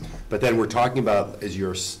 But then we're talking about, as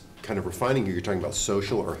you're kind of refining here, you're talking about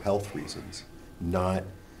social or health reasons, not,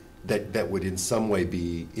 that would in some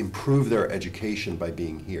way improve their education by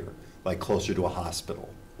being here, like closer to a hospital,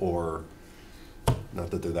 or, not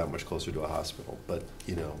that they're that much closer to a hospital, but,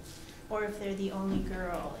 you know. Or if they're the only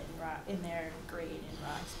girl in their grade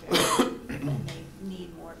in Roxbury, then they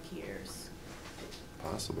need more peers.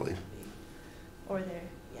 Possibly. Or they're,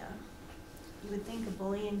 yeah. You would think a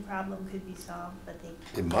bullying problem could be solved, but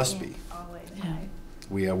they It must can't be. always, Yeah. right?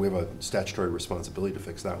 We have a statutory responsibility to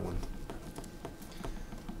fix that one.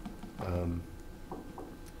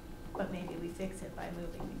 But maybe we fix it by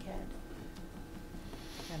moving the kid.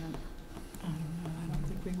 I don't know. I don't know, I don't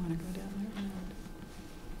think we want to go down that road.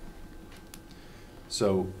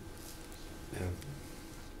 So, yeah.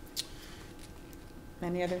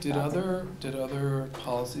 Any other Did thoughts? other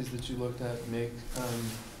policies that you looked at make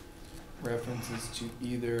references to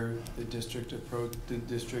either the district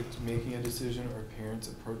making a decision or parents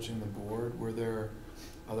approaching the board? Were there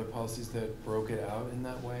other policies that broke it out in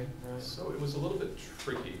that way, right? So it was a little bit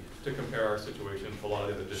tricky to compare our situation to a lot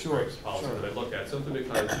of the other Sure, districts' policies sure. that I looked at, simply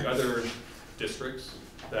because the other districts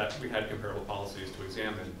that we had comparable policies to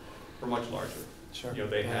examine were much larger. Sure. You know,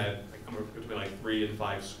 they had between like 3 and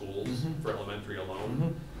 5 schools Mhm. for elementary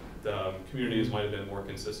alone. The communities might have been more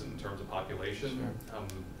consistent in terms of population. Sure.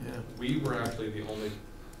 Yeah. We were actually the only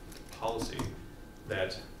policy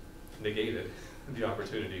that negated the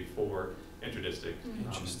opportunity for interdistrict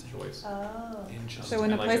Interesting. choice. Oh. So in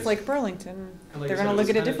a And like place it's- like Burlington, And like they're I said, gonna look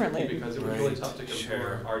at it was kinda tricky differently. because it was really Right. tough to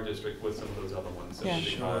compare Sure. our district with some of those other ones, Yeah.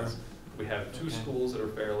 simply because we have 2 Okay. schools that are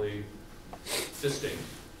fairly distinct.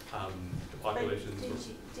 The populations But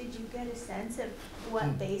were. did you get a sense of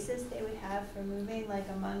what basis they would have for moving, like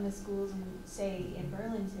among the schools in, say, in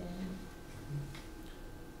Burlington?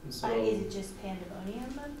 And so, Is it just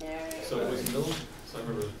pandemonium up there? so it was so I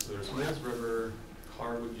remember there's Mills River,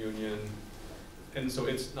 Harwood Union, and so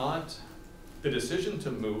it's not, the decision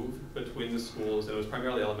to move between the schools, and it was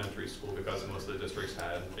primarily elementary school because most of the districts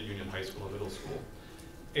had a Union high school and middle school.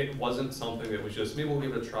 It wasn't something that was just, maybe we'll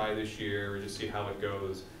give it a try this year, or just see how it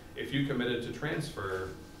goes. If you committed to transfer,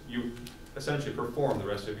 you essentially perform the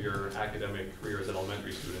rest of your academic career as an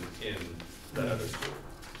elementary student in that other school.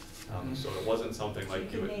 So it wasn't something So like you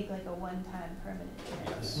you could would. make like a one-time permanent transfer.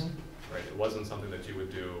 Yes, right, it wasn't something that you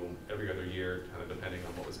would do every other year, kind of depending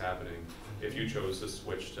on what was happening. If you chose to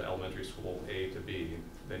switch to elementary school A to B,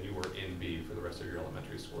 then you were in B for the rest of your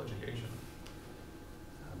elementary school education.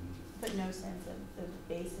 But no sense of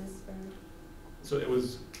the basis for, So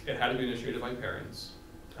it had to be initiated by parents.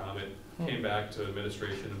 It came back to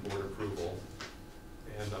administration and board approval.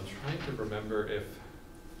 And I'm trying to remember if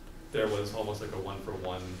there was almost like a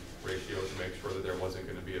 1-for-1 ratio to make sure that there wasn't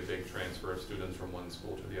going to be a big transfer of students from one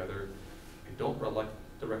school to the other. I don't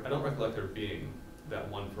recollect there being that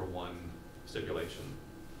 1-for-1 stipulation.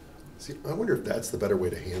 See, I wonder if that's the better way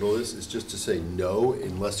to handle this, is just to say no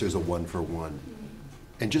unless there's a 1-for-1.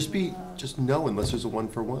 And just no unless there's a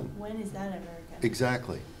 1-for-1. when is that ever gonna?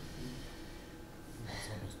 Exactly.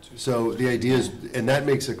 So the idea is, and that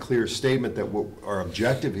makes a clear statement that our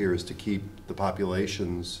objective here is to keep the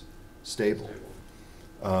populations stable.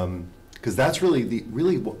 Because that's really the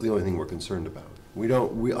only thing we're concerned about.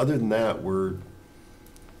 Other than that, we're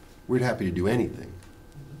happy to do anything.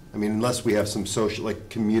 I mean, unless we have some social, like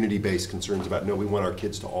community-based concerns about, no, we want our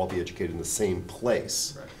kids to all be educated in the same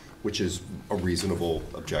place, Right. which is a reasonable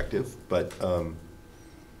objective. But, I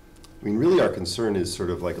mean, really our concern is sort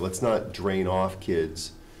of like, let's not drain off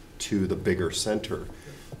kids to the bigger center.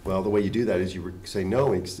 Well, the way you do that is you say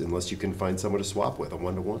no unless you can find someone to swap with, a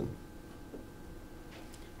 1-to-1.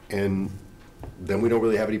 And then we don't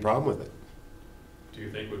really have any problem with it. Do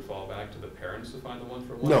you think it would fall back to the parents to find the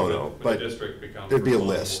 1-for-1? No, But but the district becomes there'd be a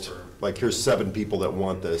responsible list. for- Like, here's 7 people that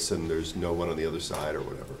want this, and there's no one on the other side or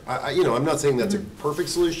whatever. I'm not saying that's a perfect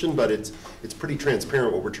solution, but it's pretty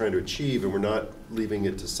transparent what we're trying to achieve, and we're not leaving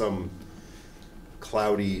it to some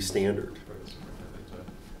cloudy standard. for the superintendent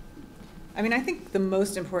to- I mean, I think the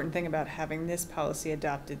most important thing about having this policy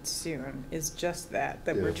adopted soon is just that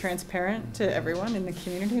we're Yeah. transparent to everyone in the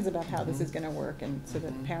communities about how this is gonna work, and so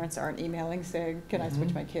that parents aren't emailing saying, can I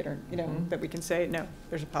switch my kid, or, that we can say, no,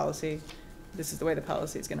 there's a policy, this is the way the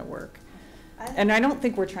policy is gonna work. And I don't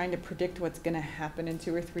think we're trying to predict what's gonna happen in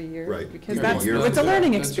 2 or 3 years. Right. Because Even a that's, year it's a from now.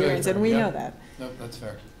 learning That's very experience, and fair, we yeah. know that. Nope, that's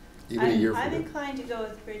fair. Even a year I'm from now. inclined to go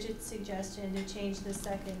with Bridget's suggestion to change the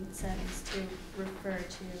second sentence to refer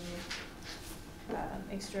to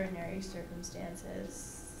extraordinary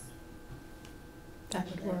circumstances. That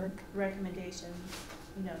would work. Recommendation,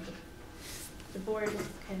 the board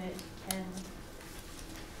can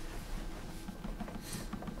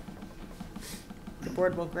The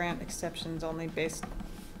board will grant exceptions only based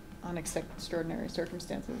on extraordinary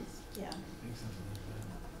circumstances. yeah.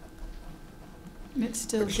 It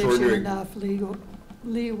still gives you Extraordinary- enough legal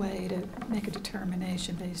leeway to make a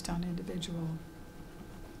determination based on individual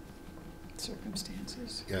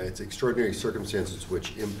circumstances. Yeah, it's extraordinary circumstances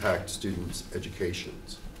which impact students'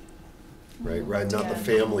 educations, right? Right, not the Yeah.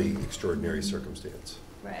 family extraordinary circumstance.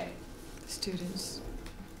 Right. Students'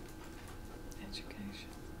 education.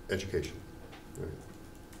 Education, right.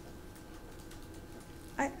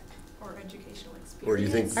 Or educational experience. Or do you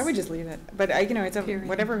think- I would just leave it, but it's Period.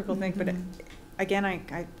 whatever people think, but Mhm. again,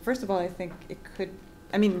 I first of all, I think it could,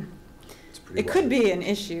 I mean, It's pretty it could wide. be an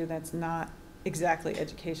issue that's not exactly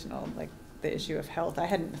educational, like the issue of health. I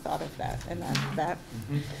hadn't thought of that, and that,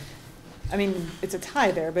 I mean, it's a tie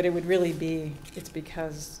there, but it would really be, it's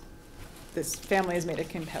because this family has made a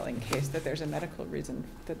compelling case that there's a medical reason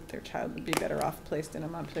that their child would be better off placed in a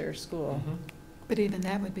Montpelier school. But even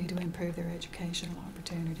that would be to improve their educational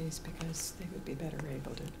opportunities because they would be better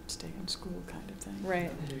able to stay in school kind of thing.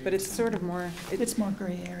 Right, but it's sort of more, It's more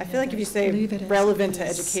gray area. I feel like if you but say leave it as relevant to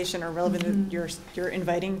is. education or relevant, to Mhm. you're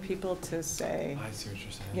inviting people to say, I see what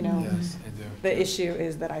you're saying. You know, Yes, I do. the issue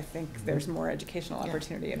is that I think there's more educational Yeah.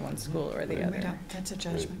 opportunity in one school or the We other, don't- That's a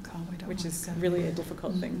judgment call. We don't which wanna is go really a there.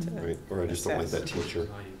 difficult thing to, Right, or I just don't like that assess. teacher.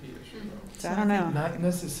 IEP issue, though. so I don't know. Not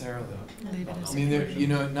necessarily. Leave it as I mean, there, it is.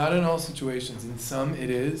 not in all situations. In some, it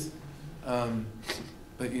is.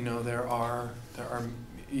 But there are.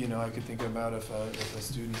 I could think about if a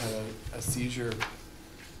student had a seizure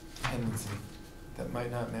tendency that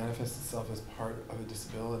might not manifest itself as part of a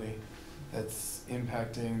disability that's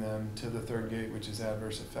impacting them to the third gate, which is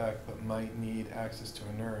adverse effect, but might need access to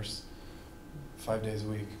a nurse 5 days a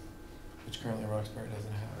week. which currently Roxbury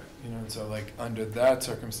doesn't have. And so like under that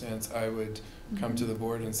circumstance, I would come to the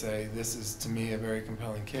board and say, this is to me a very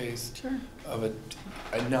compelling case Sure. of a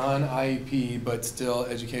non-IEP but still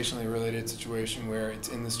educationally related situation where it's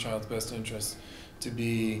in this child's best interest to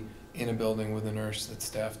be in a building with a nurse that's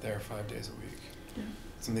staffed there 5 days a week. Yeah.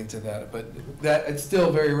 Something to that, but that, it's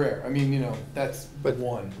still very rare. I mean, that's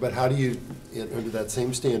one. But how do you, under that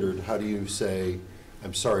same standard, how do you say,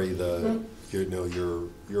 I'm sorry,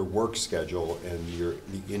 your work schedule and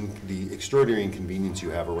the extraordinary inconvenience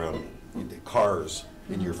you have around cars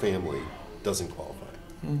in your family doesn't qualify?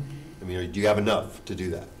 I mean, do you have enough to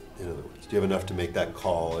do that? In other words, do you have enough to make that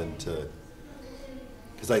call and to?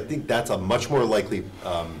 Because I think that's a much more likely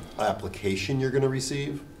application you're going to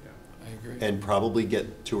receive. I agree. And probably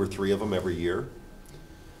get 2 or 3 of them every year.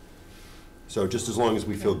 So just as long as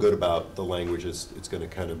we feel good about the language, it's going to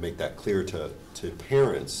kind of make that clear to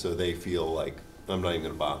parents, so they feel like, I'm not even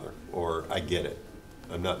going to bother, or I get it.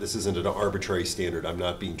 This isn't an arbitrary standard. I'm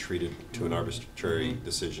not being treated to an arbitrary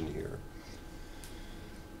decision here.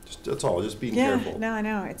 That's all, just being careful. Yeah, no, I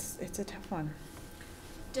know, it's a tough one.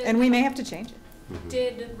 And we may have to change it.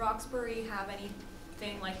 Did Roxbury have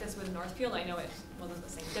anything like this with Northfield? I know it wasn't the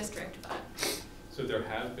same district, but. So there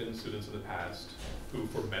have been students in the past who,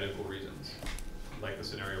 for medical reasons, like the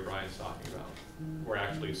scenario Brian's talking about, were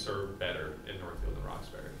actually served better in Northfield than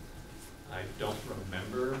Roxbury. I don't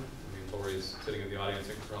remember, Lori's sitting in the audience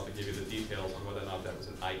and can probably give you the details on whether or not that was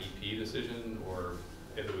an IEP decision or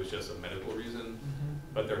if it was just a medical reason.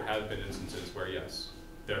 But there have been instances where, yes,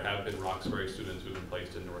 there have been Roxbury students who've been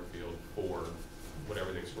placed in Northfield for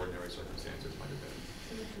whatever the extraordinary circumstances might have been.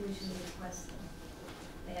 So the tuition request,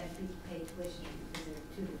 they had to pay tuition because they're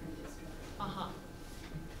 2 different districts.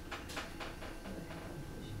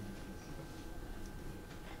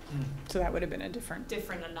 So that would have been a different.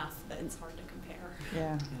 Different enough that it's hard to compare.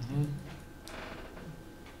 Yeah.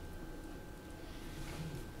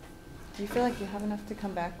 Do you feel like you have enough to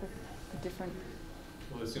come back with a different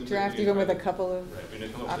Well, it seems draft, like even with a couple of right, we need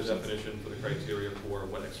to come up with a definition for the criteria for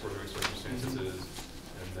what extraordinary circumstances is,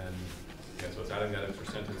 and then, so it's adding that extra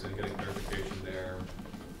sentence and getting clarification there,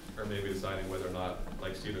 or maybe deciding whether or not,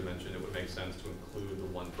 like Stephen mentioned, it would make sense to include the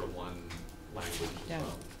one-for-one language as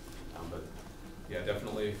well. But yeah,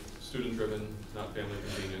 definitely student-driven, not family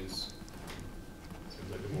convenience.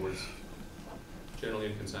 Seems like the board's generally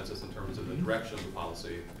in consensus in terms of the direction of the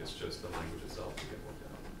policy. It's just the language itself to get worked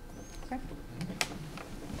out. Okay.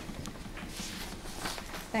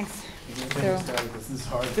 Thanks. This is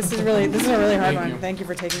hard. This is a really hard Thank one. you. Thank you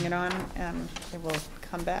for taking it on, and it will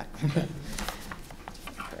come back. So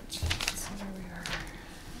where we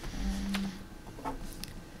are.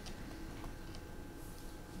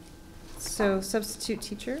 So substitute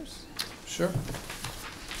teachers? Sure.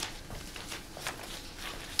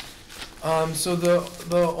 So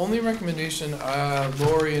the only recommendation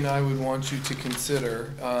Lori and I would want you to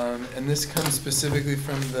consider, and this comes specifically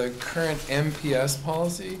from the current MPS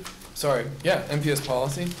policy, MPS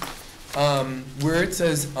policy, where it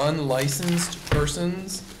says unlicensed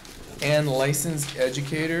persons and licensed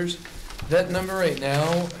educators, that number right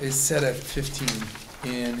now is set at 15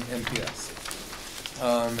 in MPS.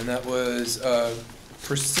 And that was a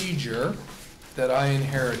procedure that I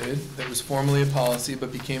inherited that was formerly a policy but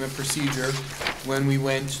became a procedure when we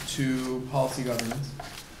went to policy governance.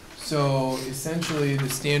 So essentially the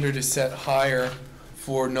standard is set higher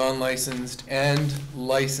for non-licensed and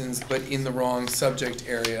licensed but in the wrong subject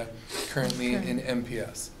area currently in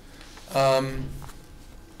MPS.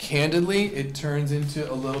 Candidly, it turns into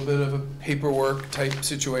a little bit of a paperwork type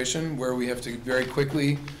situation where we have to very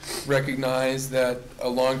quickly recognize that a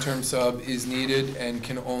long-term sub is needed and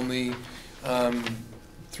can only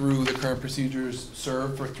through the current procedures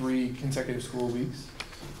serve for 3 consecutive school weeks.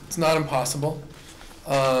 It's not impossible.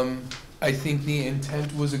 I think the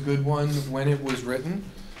intent was a good one when it was written.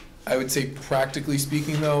 I would say practically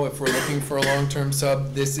speaking though, if we're looking for a long-term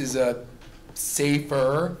sub, this is a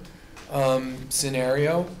safer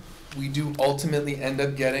scenario. We do ultimately end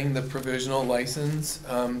up getting the provisional license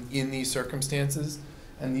in these circumstances,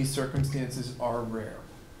 and these circumstances are rare.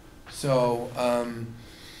 So,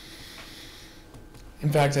 in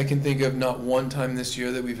fact, I can think of not one time this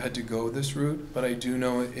year that we've had to go this route, but I do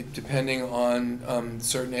know it, depending on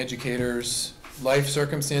certain educators' life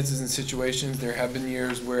circumstances and situations, there have been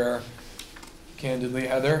years where, candidly,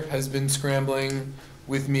 Heather has been scrambling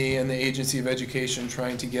with me and the Agency of Education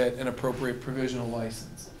trying to get an appropriate provisional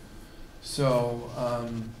license. So,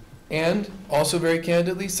 and also very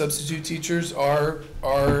candidly, substitute teachers are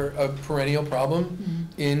a perennial problem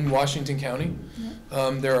in Washington County.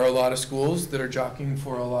 There are a lot of schools that are jockeying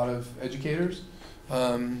for a lot of educators.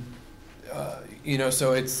 You know,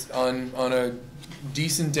 so it's on a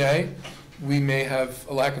decent day, we may have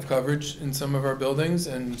a lack of coverage in some of our buildings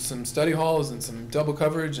and some study halls and some double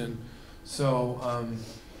coverage, and so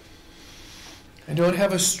I don't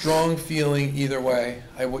have a strong feeling either way.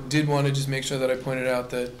 I did want to just make sure that I pointed out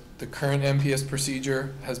that the current MPS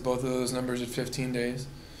procedure has both of those numbers at 15 days.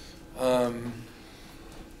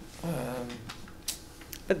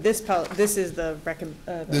 But this is the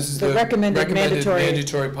This is the recommended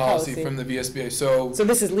mandatory policy from the VSBA. So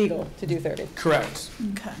this is legal to do 30. correct,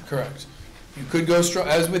 Okay. correct. You could go strong,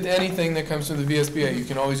 as with anything that comes from the VSBA, you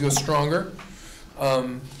can always go stronger,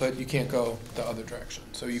 but you can't go the other direction.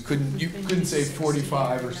 So you couldn't say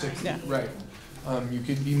 45 or 60, Yeah. right? You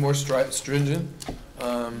could be more stringent,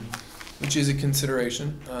 which is a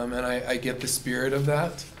consideration, and I get the spirit of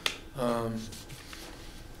that.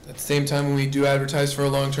 At the same time, when we do advertise for a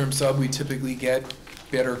long-term sub, we typically get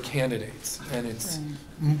better candidates, and it's,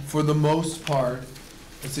 for the most part,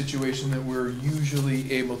 a situation that we're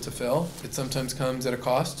usually able to fill. It sometimes comes at a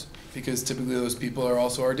cost, because typically those people are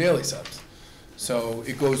also our daily subs. So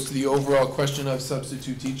it goes to the overall question of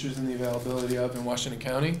substitute teachers and the availability of in Washington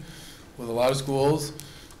County, with a lot of schools,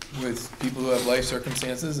 with people who have life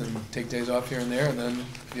circumstances and take days off here and there, and then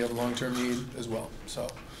you have a long-term need as well, so.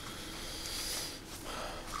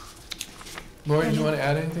 Lori, do you want to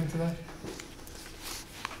add anything to that?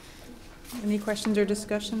 Any questions or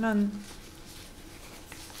discussion on?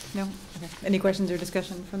 No? Okay. Any questions or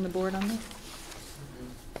discussion from the board on this?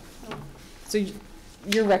 So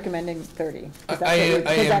you're recommending 30? That's how you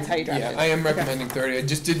drafted it? Yeah, I am recommending 30. I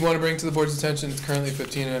just did want to bring to the board's attention, it's currently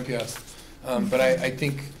 15 in MPS. But I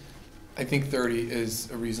think 30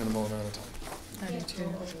 is a reasonable amount of time. I do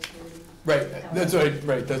too. Right, that's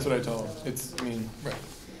what I told them. Right.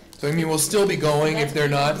 So we'll still be going, if they're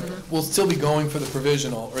not, we'll still be going for the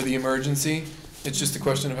provisional or the emergency. It's just a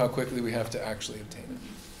question of how quickly we have to actually obtain it.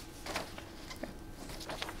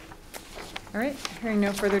 All right, hearing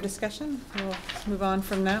no further discussion, we'll move on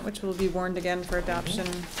from that, which will be warned again for adoption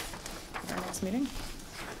at our next meeting.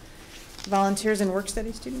 Volunteers and work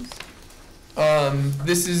study students?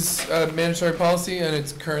 This is a mandatory policy, and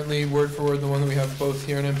it's currently word for word the one that we have both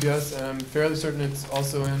here in MPS, and I'm fairly certain it's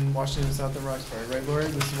also in Washington, South, and Roxbury, right, Lori?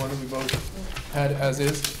 This is one that we both had as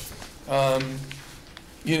is.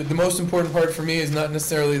 The most important part for me is not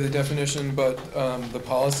necessarily the definition, but the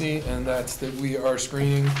policy, and that's that we are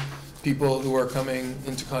screening people who are coming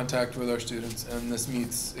into contact with our students, and this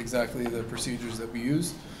meets exactly the procedures that we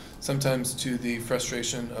use, sometimes to the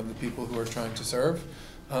frustration of the people who are trying to serve.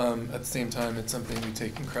 At the same time, it's something we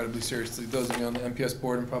take incredibly seriously. Those of you on the MPS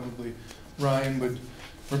board, and probably Ryan, would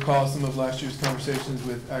recall some of last year's conversations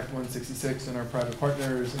with Act 166 and our private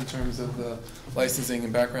partners in terms of the licensing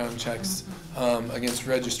and background checks against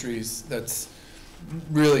registries. That's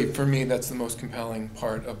really, for me, that's the most compelling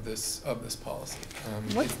part of this policy.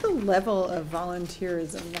 What's the level of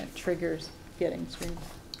volunteerism that triggers getting screened?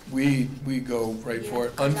 We go right for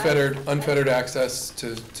it. Unfettered access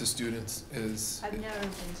to students is. I've never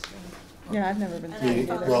been screened. Yeah, I've never been And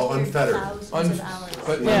screened I've either. Well, unfettered. thousands of hours.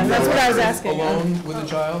 But Yeah, that's what I was asking. Alone with a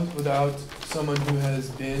child, without someone who has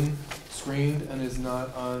been screened and is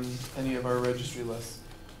not on any of our registry lists.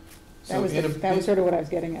 That was sort of what I was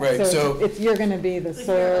getting at. Right, so you're gonna be the If you're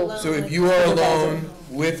sole. alone. So if you are alone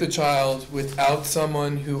with a child without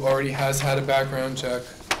someone who already has had a background check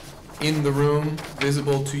in the room,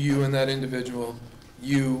 visible to you and that individual,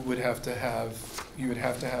 you would have to have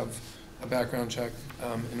a background check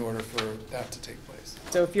in order for that to take place.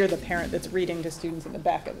 So if you're the parent that's reading to students in the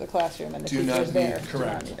back of the classroom and the Do not teacher's there. need,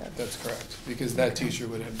 correct, that's correct, because that teacher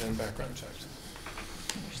would have been background checked.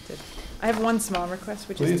 Understood. I have one small request,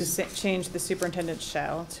 which Please. is to change the superintendent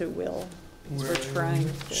shall to will. Because We're we're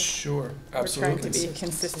trying to. Sure, We're absolutely. trying to be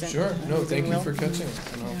consistent. Sure, no, using thank you will. for catching it,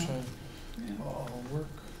 and I'll Yeah. try. Yeah. I'll work.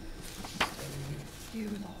 You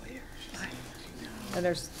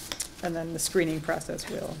lawyers. And then the screening process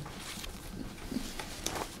will,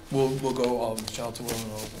 We'll go all of them, child to will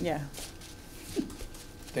and all of them. yeah.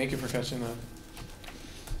 Thank you for catching that.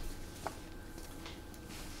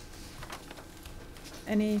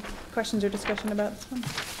 Any questions or discussion about this one?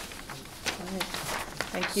 All right.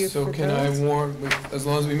 Thank you So for can I those. warn, as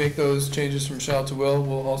long as we make those changes from shall to will,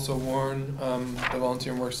 we'll also warn the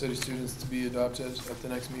volunteer and work study students to be adopted at the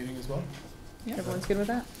next meeting as well? Yeah, everyone's good with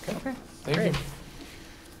that? Okay. Thank Great. you.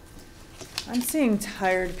 I'm seeing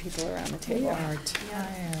tired people around the We table. are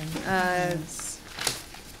tired.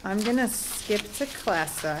 I'm gonna skip to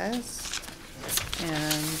class size,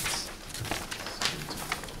 and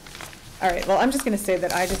All right, well, I'm just gonna say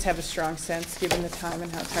that I just have a strong sense, given the time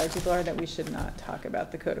and how tired people are, that we should not talk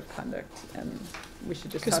about the code of conduct, and we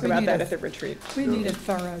should just 'Cause talk we about need that a- at the retreat. We need a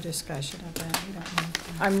thorough discussion of that. We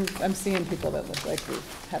don't need to- I'm seeing people that look like we've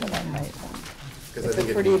had a long night. Because I It's think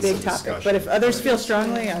a it pretty needs big some topic, discussion. but if others feel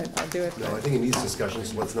strongly, I'll do it. No, I think it needs discussion,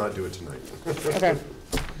 so let's not do it tonight. Okay.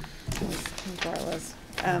 Carlos.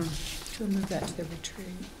 We'll move that to the retreat.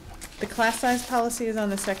 The class size policy is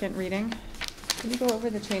on the second reading. Can you go over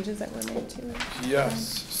the changes that were made to it?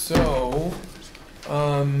 Yes, so,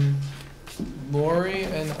 Lori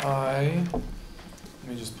and I, let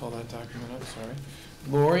me just pull that document up, sorry.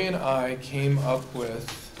 Lori and I came up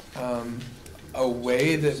with, a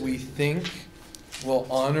way that we think will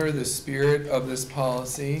honor the spirit of this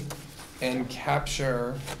policy and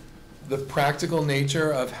capture the practical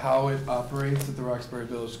nature of how it operates at the Roxbury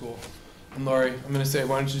Village School. And Lori, I'm gonna say,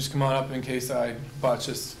 why don't you just come on up in case I botch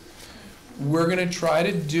this. We're gonna try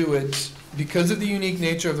to do it because of the unique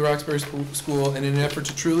nature of the Roxbury School and in an effort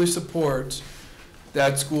to truly support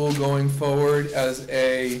that school going forward as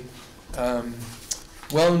a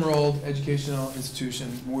well-enrolled educational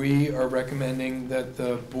institution. We are recommending that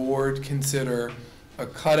the board consider a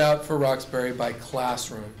cutout for Roxbury by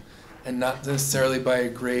classroom and not necessarily by a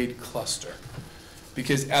grade cluster.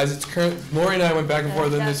 Because as it's current, Lori and I went back and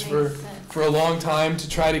forth on That this makes sense. for a long time to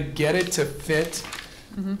try to get it to fit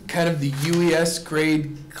kind of the UES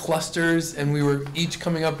grade clusters, and we were each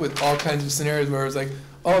coming up with all kinds of scenarios where it was like,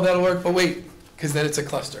 oh, that'll work, but wait, because then it's a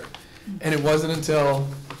cluster. And it wasn't until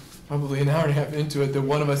probably an hour and a half into it that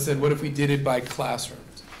one of us said, what if we did it by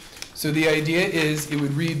classrooms? So the idea is it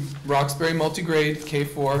would read Roxbury multigrade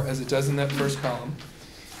K4 as it does in that first column.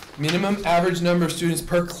 Minimum average number of students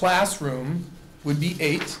per classroom would be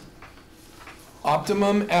 8.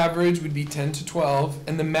 Optimum average would be 10 to 12,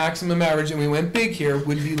 and the maximum average, and we went big here,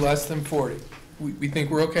 would be less than 40. We think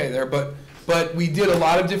we're okay there, but we did a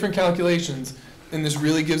lot of different calculations, and this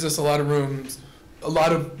really gives us a lot of room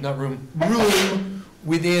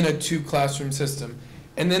within a 2-classroom system.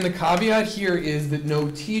 And then the caveat here is that no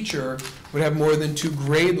teacher would have more than 2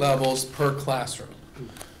 grade levels per classroom.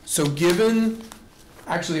 So given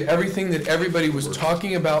actually everything that everybody was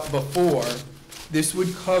talking about before, this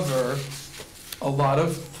would cover a lot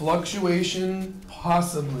of fluctuation,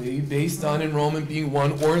 possibly, based on enrollment being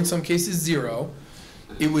 1 or in some cases 0.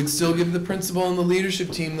 It would still give the principal and the leadership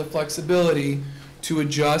team the flexibility to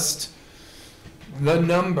adjust the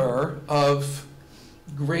number of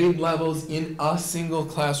grade levels in a single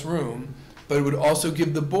classroom, but it would also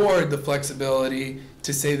give the board the flexibility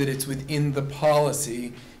to say that it's within the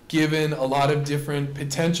policy, given a lot of different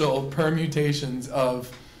potential permutations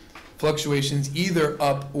of fluctuations either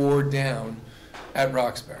up or down at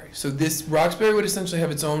Roxbury. So this, Roxbury would essentially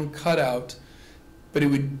have its own cutout, but it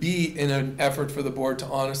would be in an effort for the board to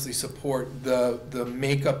honestly support the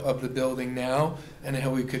makeup of the building now and how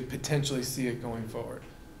we could potentially see it going forward.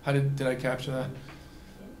 How did I capture that?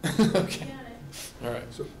 Okay. All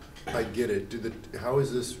right. So I get it. How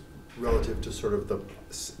is this relative to sort of the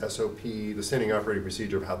SOP, the standing operating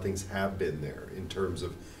procedure of how things have been there in terms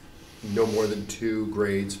of no more than 2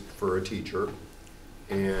 grades for a teacher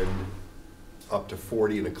and up to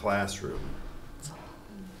 40 in a classroom? Well,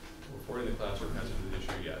 40 in the classroom hasn't been an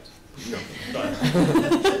issue yet. No.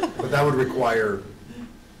 But, But that would require,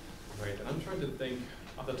 right, and I'm trying to think,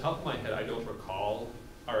 off the top of my head, I don't recall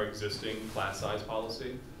our existing class size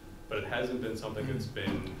policy, but it hasn't been something that's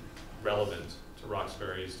been relevant to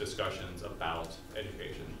Roxbury's discussions about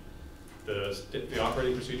education. The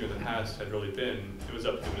operating procedure in the past had really been, it was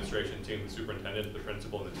up to the administration team, the superintendent, the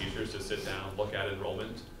principal, and the teachers to sit down, look at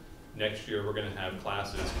enrollment. Next year, we're going to have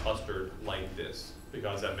classes clustered like this,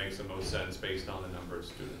 because that makes the most sense based on the number of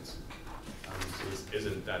students. So this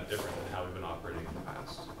isn't that different than how we've been operating in the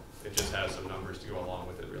past. It just has some numbers to go along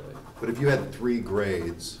with it, really. but if you had 3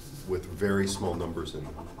 grades with very small numbers in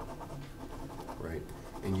them, right?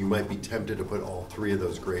 And you might be tempted to put all 3 of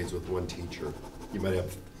those grades with 1 teacher. You might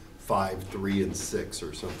have 5, 3, and 6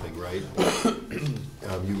 or something, right?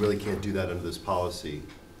 You really can't do that under this policy,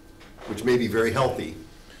 which may be very healthy,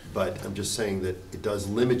 but I'm just saying that it does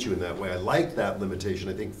limit you in that way. I like that limitation.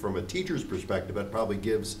 I think from a teacher's perspective, that probably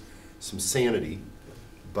gives some sanity,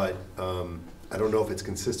 but I don't know if it's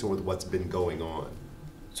consistent with what's been going on.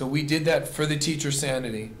 So we did that for the teacher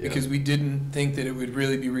sanity, Yeah. because we didn't think that it would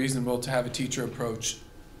really be reasonable to have a teacher approach.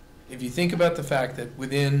 If you think about the fact that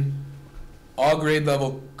within all grade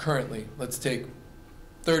level currently, let's take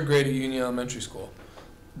 3rd grade at Union Elementary School,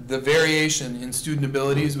 the variation in student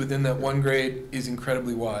abilities within that 1 grade is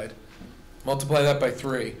incredibly wide. Multiply that by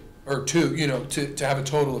 3, or 2, to have a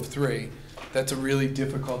total of 3. That's a really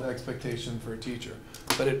difficult expectation for a teacher.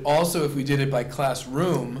 But it also, if we did it by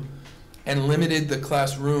classroom and limited the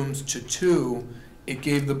classrooms to 2, it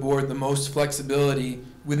gave the board the most flexibility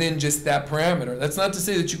within just that parameter. That's not to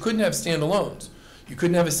say that you couldn't have standalones. You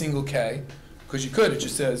couldn't have a single K, because you could. It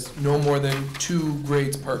just says no more than 2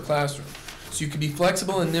 grades per classroom. So you could be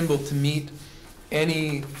flexible and nimble to meet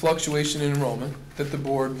any fluctuation in enrollment that the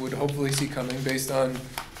board would hopefully see coming based on,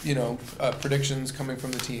 predictions coming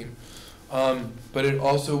from the team. But it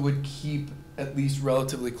also would keep at least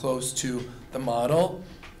relatively close to the model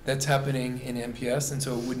that's happening in MPS, and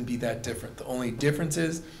so it wouldn't be that different. The only difference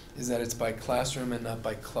is that it's by classroom and not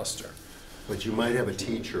by cluster. But you might have a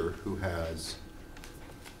teacher who has,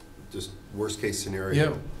 just worst case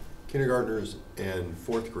scenario, Yeah. kindergartners and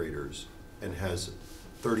 4th graders, and has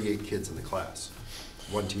 38 kids in the class,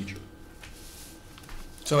 one teacher.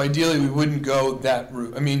 So ideally, we wouldn't go that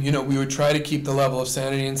route. I mean, we would try to keep the level of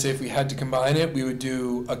sanity and say if we had to combine it, we would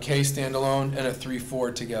do a K standalone and a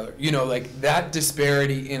 3-4 together. Like that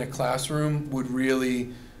disparity in a classroom would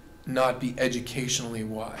really not be educationally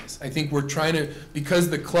wise. I think we're trying to, because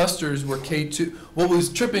the clusters were K2, what was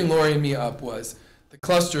tripping Lori and me up was the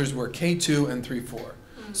clusters were K2 and 3-4.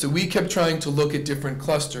 So we kept trying to look at different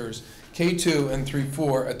clusters, K2 and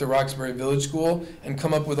 3-4 at the Roxbury Village School, and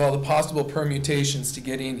come up with all the possible permutations to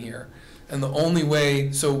get in here. And the only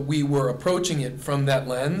way, so we were approaching it from that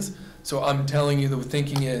lens. So I'm telling you, the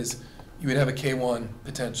thinking is you would have a K1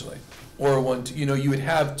 potentially, or a 1, 2, you would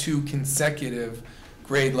have 2 consecutive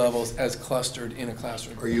grade levels as clustered in a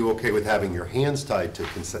classroom. Are you okay with having your hands tied to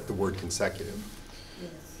the word consecutive?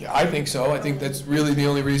 Yeah, I think so. I think that's really the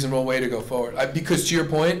only reasonable way to go forward. Because to your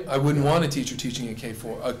point, I wouldn't want a teacher teaching a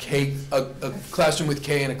K4, a classroom with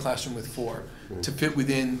K and a classroom with 4 to fit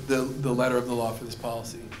within the letter of the law for this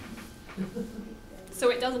policy. So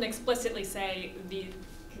it doesn't explicitly say the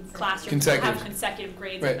classrooms Consecutive. have consecutive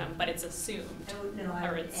grades Right. in them, but it's assumed. No, I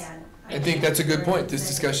Or would it's- add. I think that's a good point. This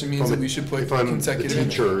discussion means that we should put If I'm the consecutive in.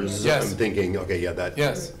 teachers, Yes. I'm thinking, okay, yeah, that.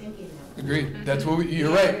 Yes, Thinking that. agreed. That's what you're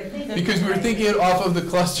right. Because we were thinking it off of the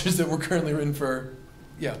clusters that were currently written for,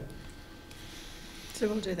 yeah. So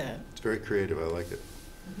we'll do that. It's very creative, I like it.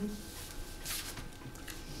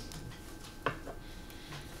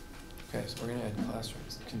 Okay, so we're gonna add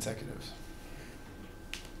classrooms, consecutives.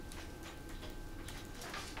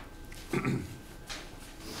 And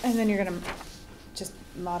then you're gonna just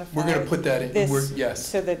modify. We're gonna put that in, this, yes.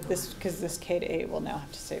 So that this, because this K-8 will now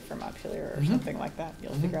have to say for Montpelier or Mhm. something like that.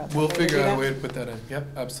 You'll figure out. We'll some way to figure do out a that? way to put that in. Yep,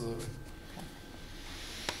 absolutely.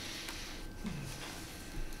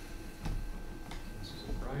 So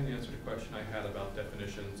Brian answered a question I had about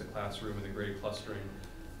definitions, a classroom, and the grade clustering.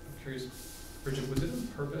 I'm curious, Bridget, was it on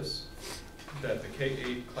purpose that the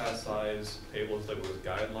K-8 class size table is labeled as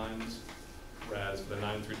guidelines, whereas for the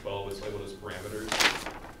 9 through 12 it's labeled as parameters?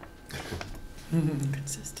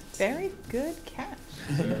 Consistency. Very good catch.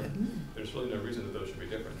 There's really no reason that those should be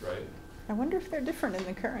different, right? I wonder if they're different in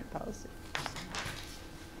the current policy.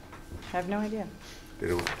 I have no idea. They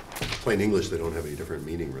don't, plain English, they don't have any different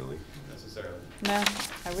meaning, really. Necessarily. No,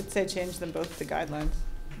 I would say change them both to guidelines.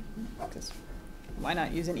 Because why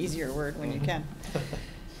not use an easier word when you can?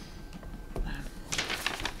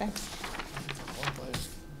 Thanks.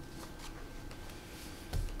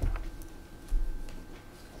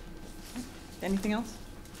 Anything else?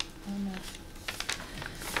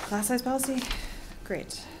 Class size policy?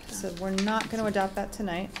 Great. So we're not going to adopt that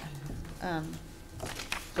tonight.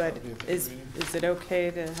 But is it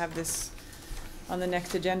okay to have this on the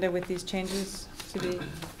next agenda with these changes to be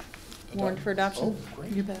warned for adoption? Oh,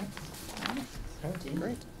 great. You bet.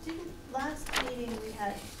 Great. Didn't, last meeting, we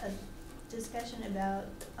had a discussion about,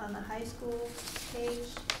 on the high school page,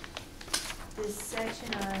 this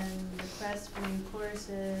section on requests for new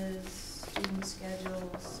courses, student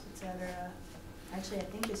schedules, et cetera. Actually, I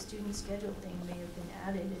think the student schedule thing may have been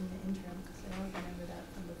added in the interim, because I don't remember that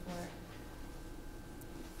from before.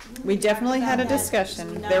 Didn't We talk definitely had a about that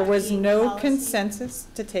discussion. not There was being no policy? consensus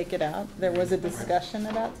to take it out. There was a discussion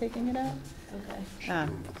about taking it out. Okay,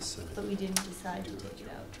 but we didn't decide to take it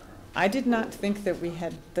out. I did not think that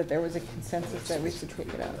that there was a consensus that we should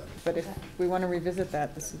take it out. But if we want to revisit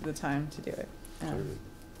that, this is the time to do it.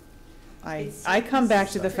 I come back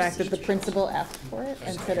to the fact that the principal asked for it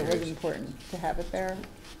and said it was important to have it there.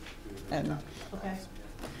 And Okay.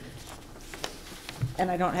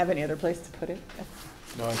 I don't have any other place to put it.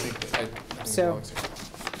 No, I think that it So- belongs here.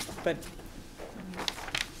 But,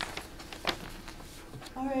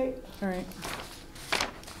 All right. all right.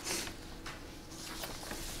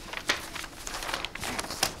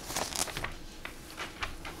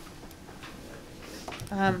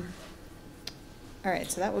 All right,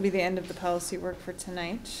 so that will be the end of the policy work for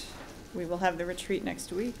tonight. We will have the retreat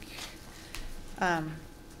next week.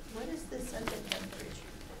 What is the subject of the retreat?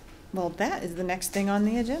 Well, that is the next thing on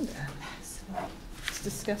the agenda. Let's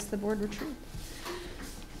discuss the board retreat.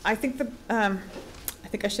 I think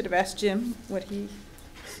I should have asked Jim what he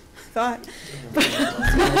thought.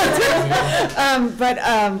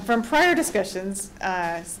 But from prior discussions,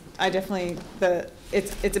 I definitely,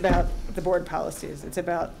 it's about the board policies. It's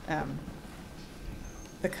about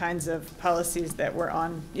the kinds of policies that were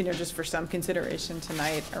on, just for some consideration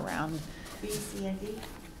tonight around B, C, and D?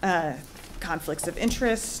 Conflicts of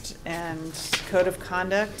interest and code of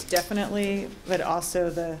conduct, definitely, but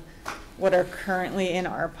also what are currently in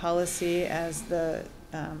our policy as the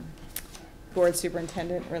board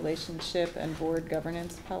superintendent relationship and board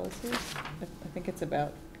governance policies. I think it's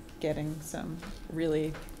about getting some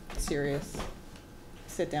really serious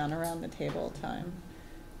sit down around the table time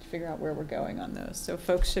to figure out where we're going on those. So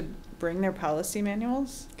folks should bring their policy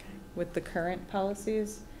manuals with the current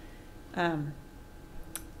policies.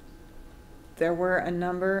 There were a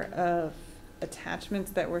number of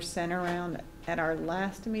attachments that were sent around at our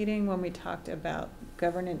last meeting when we talked about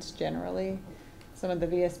governance generally. Some of the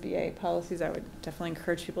VSBA policies, I would definitely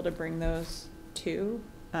encourage people to bring those too,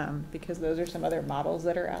 because those are some other models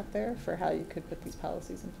that are out there for how you could put these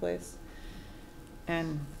policies in place.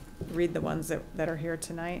 And read the ones that are here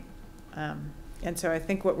tonight. And so I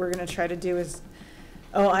think what we're going to try to do is,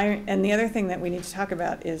 and the other thing that we need to talk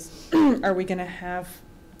about is, are we going to have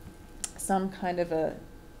some kind of a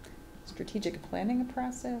strategic planning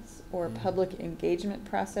process or public engagement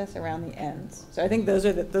process around the ends? So I think this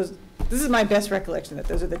is my best recollection, that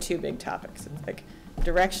those are the two big topics. It's like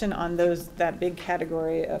direction on that big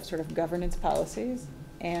category of sort of governance policies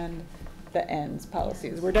and the ends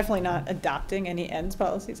policies. We're definitely not adopting any ends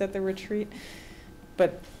policies at the retreat,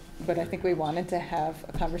 but I think we wanted to have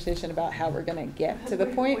a conversation about how we're going to get to the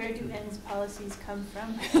point. Where do ends policies come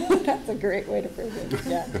from? That's a great way to phrase it,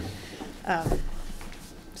 yeah.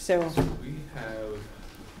 So we have,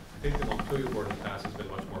 I think the Montpelier board in the past has been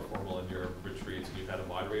much more formal in your retreats, and you've had a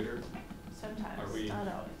moderator. Sometimes, not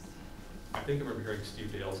always. I think I remember hearing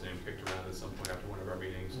Steve Dale's name kicked around at some point after one of our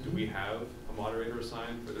meetings. Do we have a moderator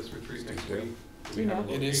assigned for this retreat next week? Do you know?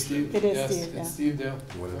 It is Steve. It is yes, Steve, yeah. It's Steve Dale.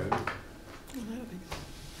 Do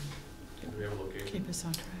we have a location? Keep us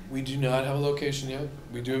on track. We do not have a location yet.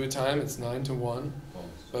 We do have a time. It's 9 to 1.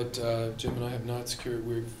 But Jim and I have not secured.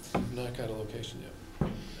 We've not got a location yet.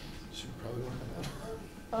 Should probably work on that.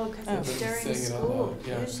 Oh, because it's during Saying it out school. loud,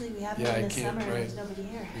 yeah. Usually we have Yeah, it in I the can't, summer and right. there's nobody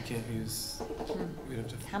here. We can't use. We'd have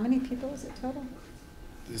to. How many people is it total?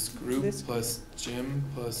 This group This- plus Jim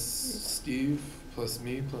plus Steve plus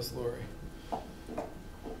me plus Lori. I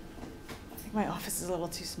think my office is a little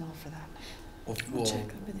too small for that. We'll check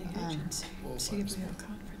up with the um, agency, we'll see find if we have a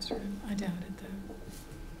conference room. I doubt it, though.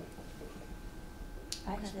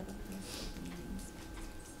 I had it with meetings.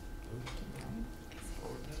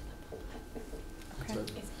 Okay.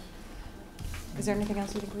 Is there anything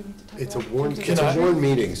else you think we need to talk It's a about? warned, Can it's a I- warned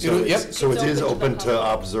meeting, so It'll- yep. it's, so It's it is open to the open to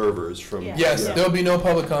public. observers from. Yeah. Yes, yeah. there'll be no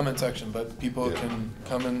public comment section, but people Yeah. can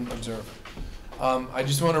come and observe. I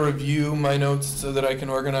just want to review my notes so that I can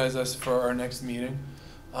organize us for our next meeting.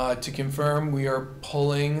 To confirm, we are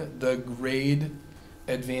pulling the grade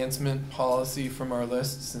advancement policy from our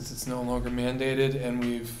list since it's no longer mandated,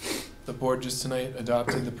 and the board just tonight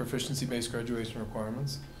adopted the proficiency-based graduation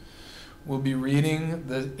requirements. We'll be reading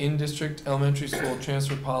the in-district elementary school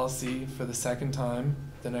transfer policy for the second time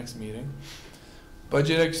the next meeting.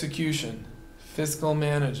 Budget execution, fiscal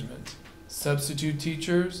management, substitute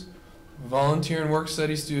teachers, volunteer and work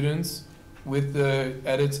study students with the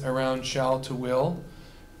edits around shall to will,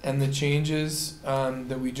 and the changes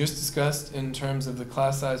that we just discussed in terms of the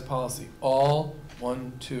class size policy. All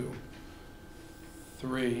 1, 2,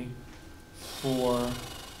 3, 4,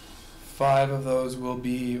 5 of those will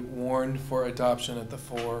be warned for adoption at the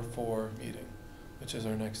 4/4 meeting, which is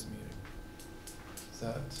our next meeting. Is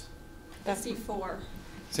that? I see 4.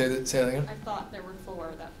 Say that again? I thought there were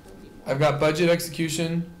 4 that would be. I've got budget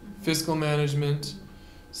execution, fiscal management,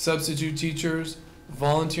 substitute teachers,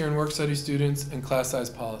 volunteer and work study students, and class size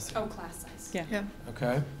policy. Oh, class size. Yeah. Yeah,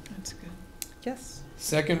 Okay? that's good. Yes.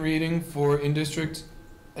 Second reading for in-district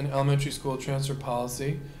and elementary school transfer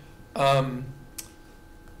policy.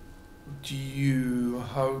 Do you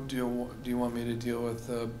want me to deal with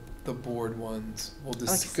the board ones? We'll Like I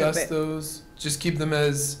said, discuss those. Just keep them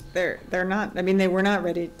as, They're not, I mean, they were not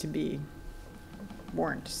ready to be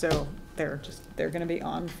warned, so they're gonna be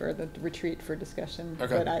on for the retreat for discussion.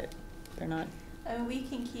 Okay. But they're not, We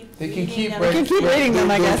can keep They can reading keep them. we Right, can keep right, reading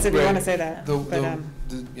them, I the- guess, if you right. wanna say that, but,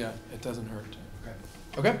 yeah, it doesn't hurt. Okay.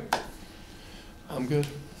 Okay. I'm good.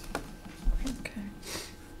 Okay.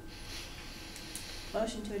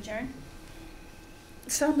 Motion to adjourn?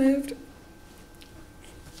 So moved.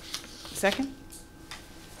 Second?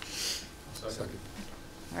 Second.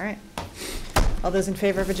 All right. All those in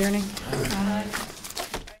favor of adjourning? Aye.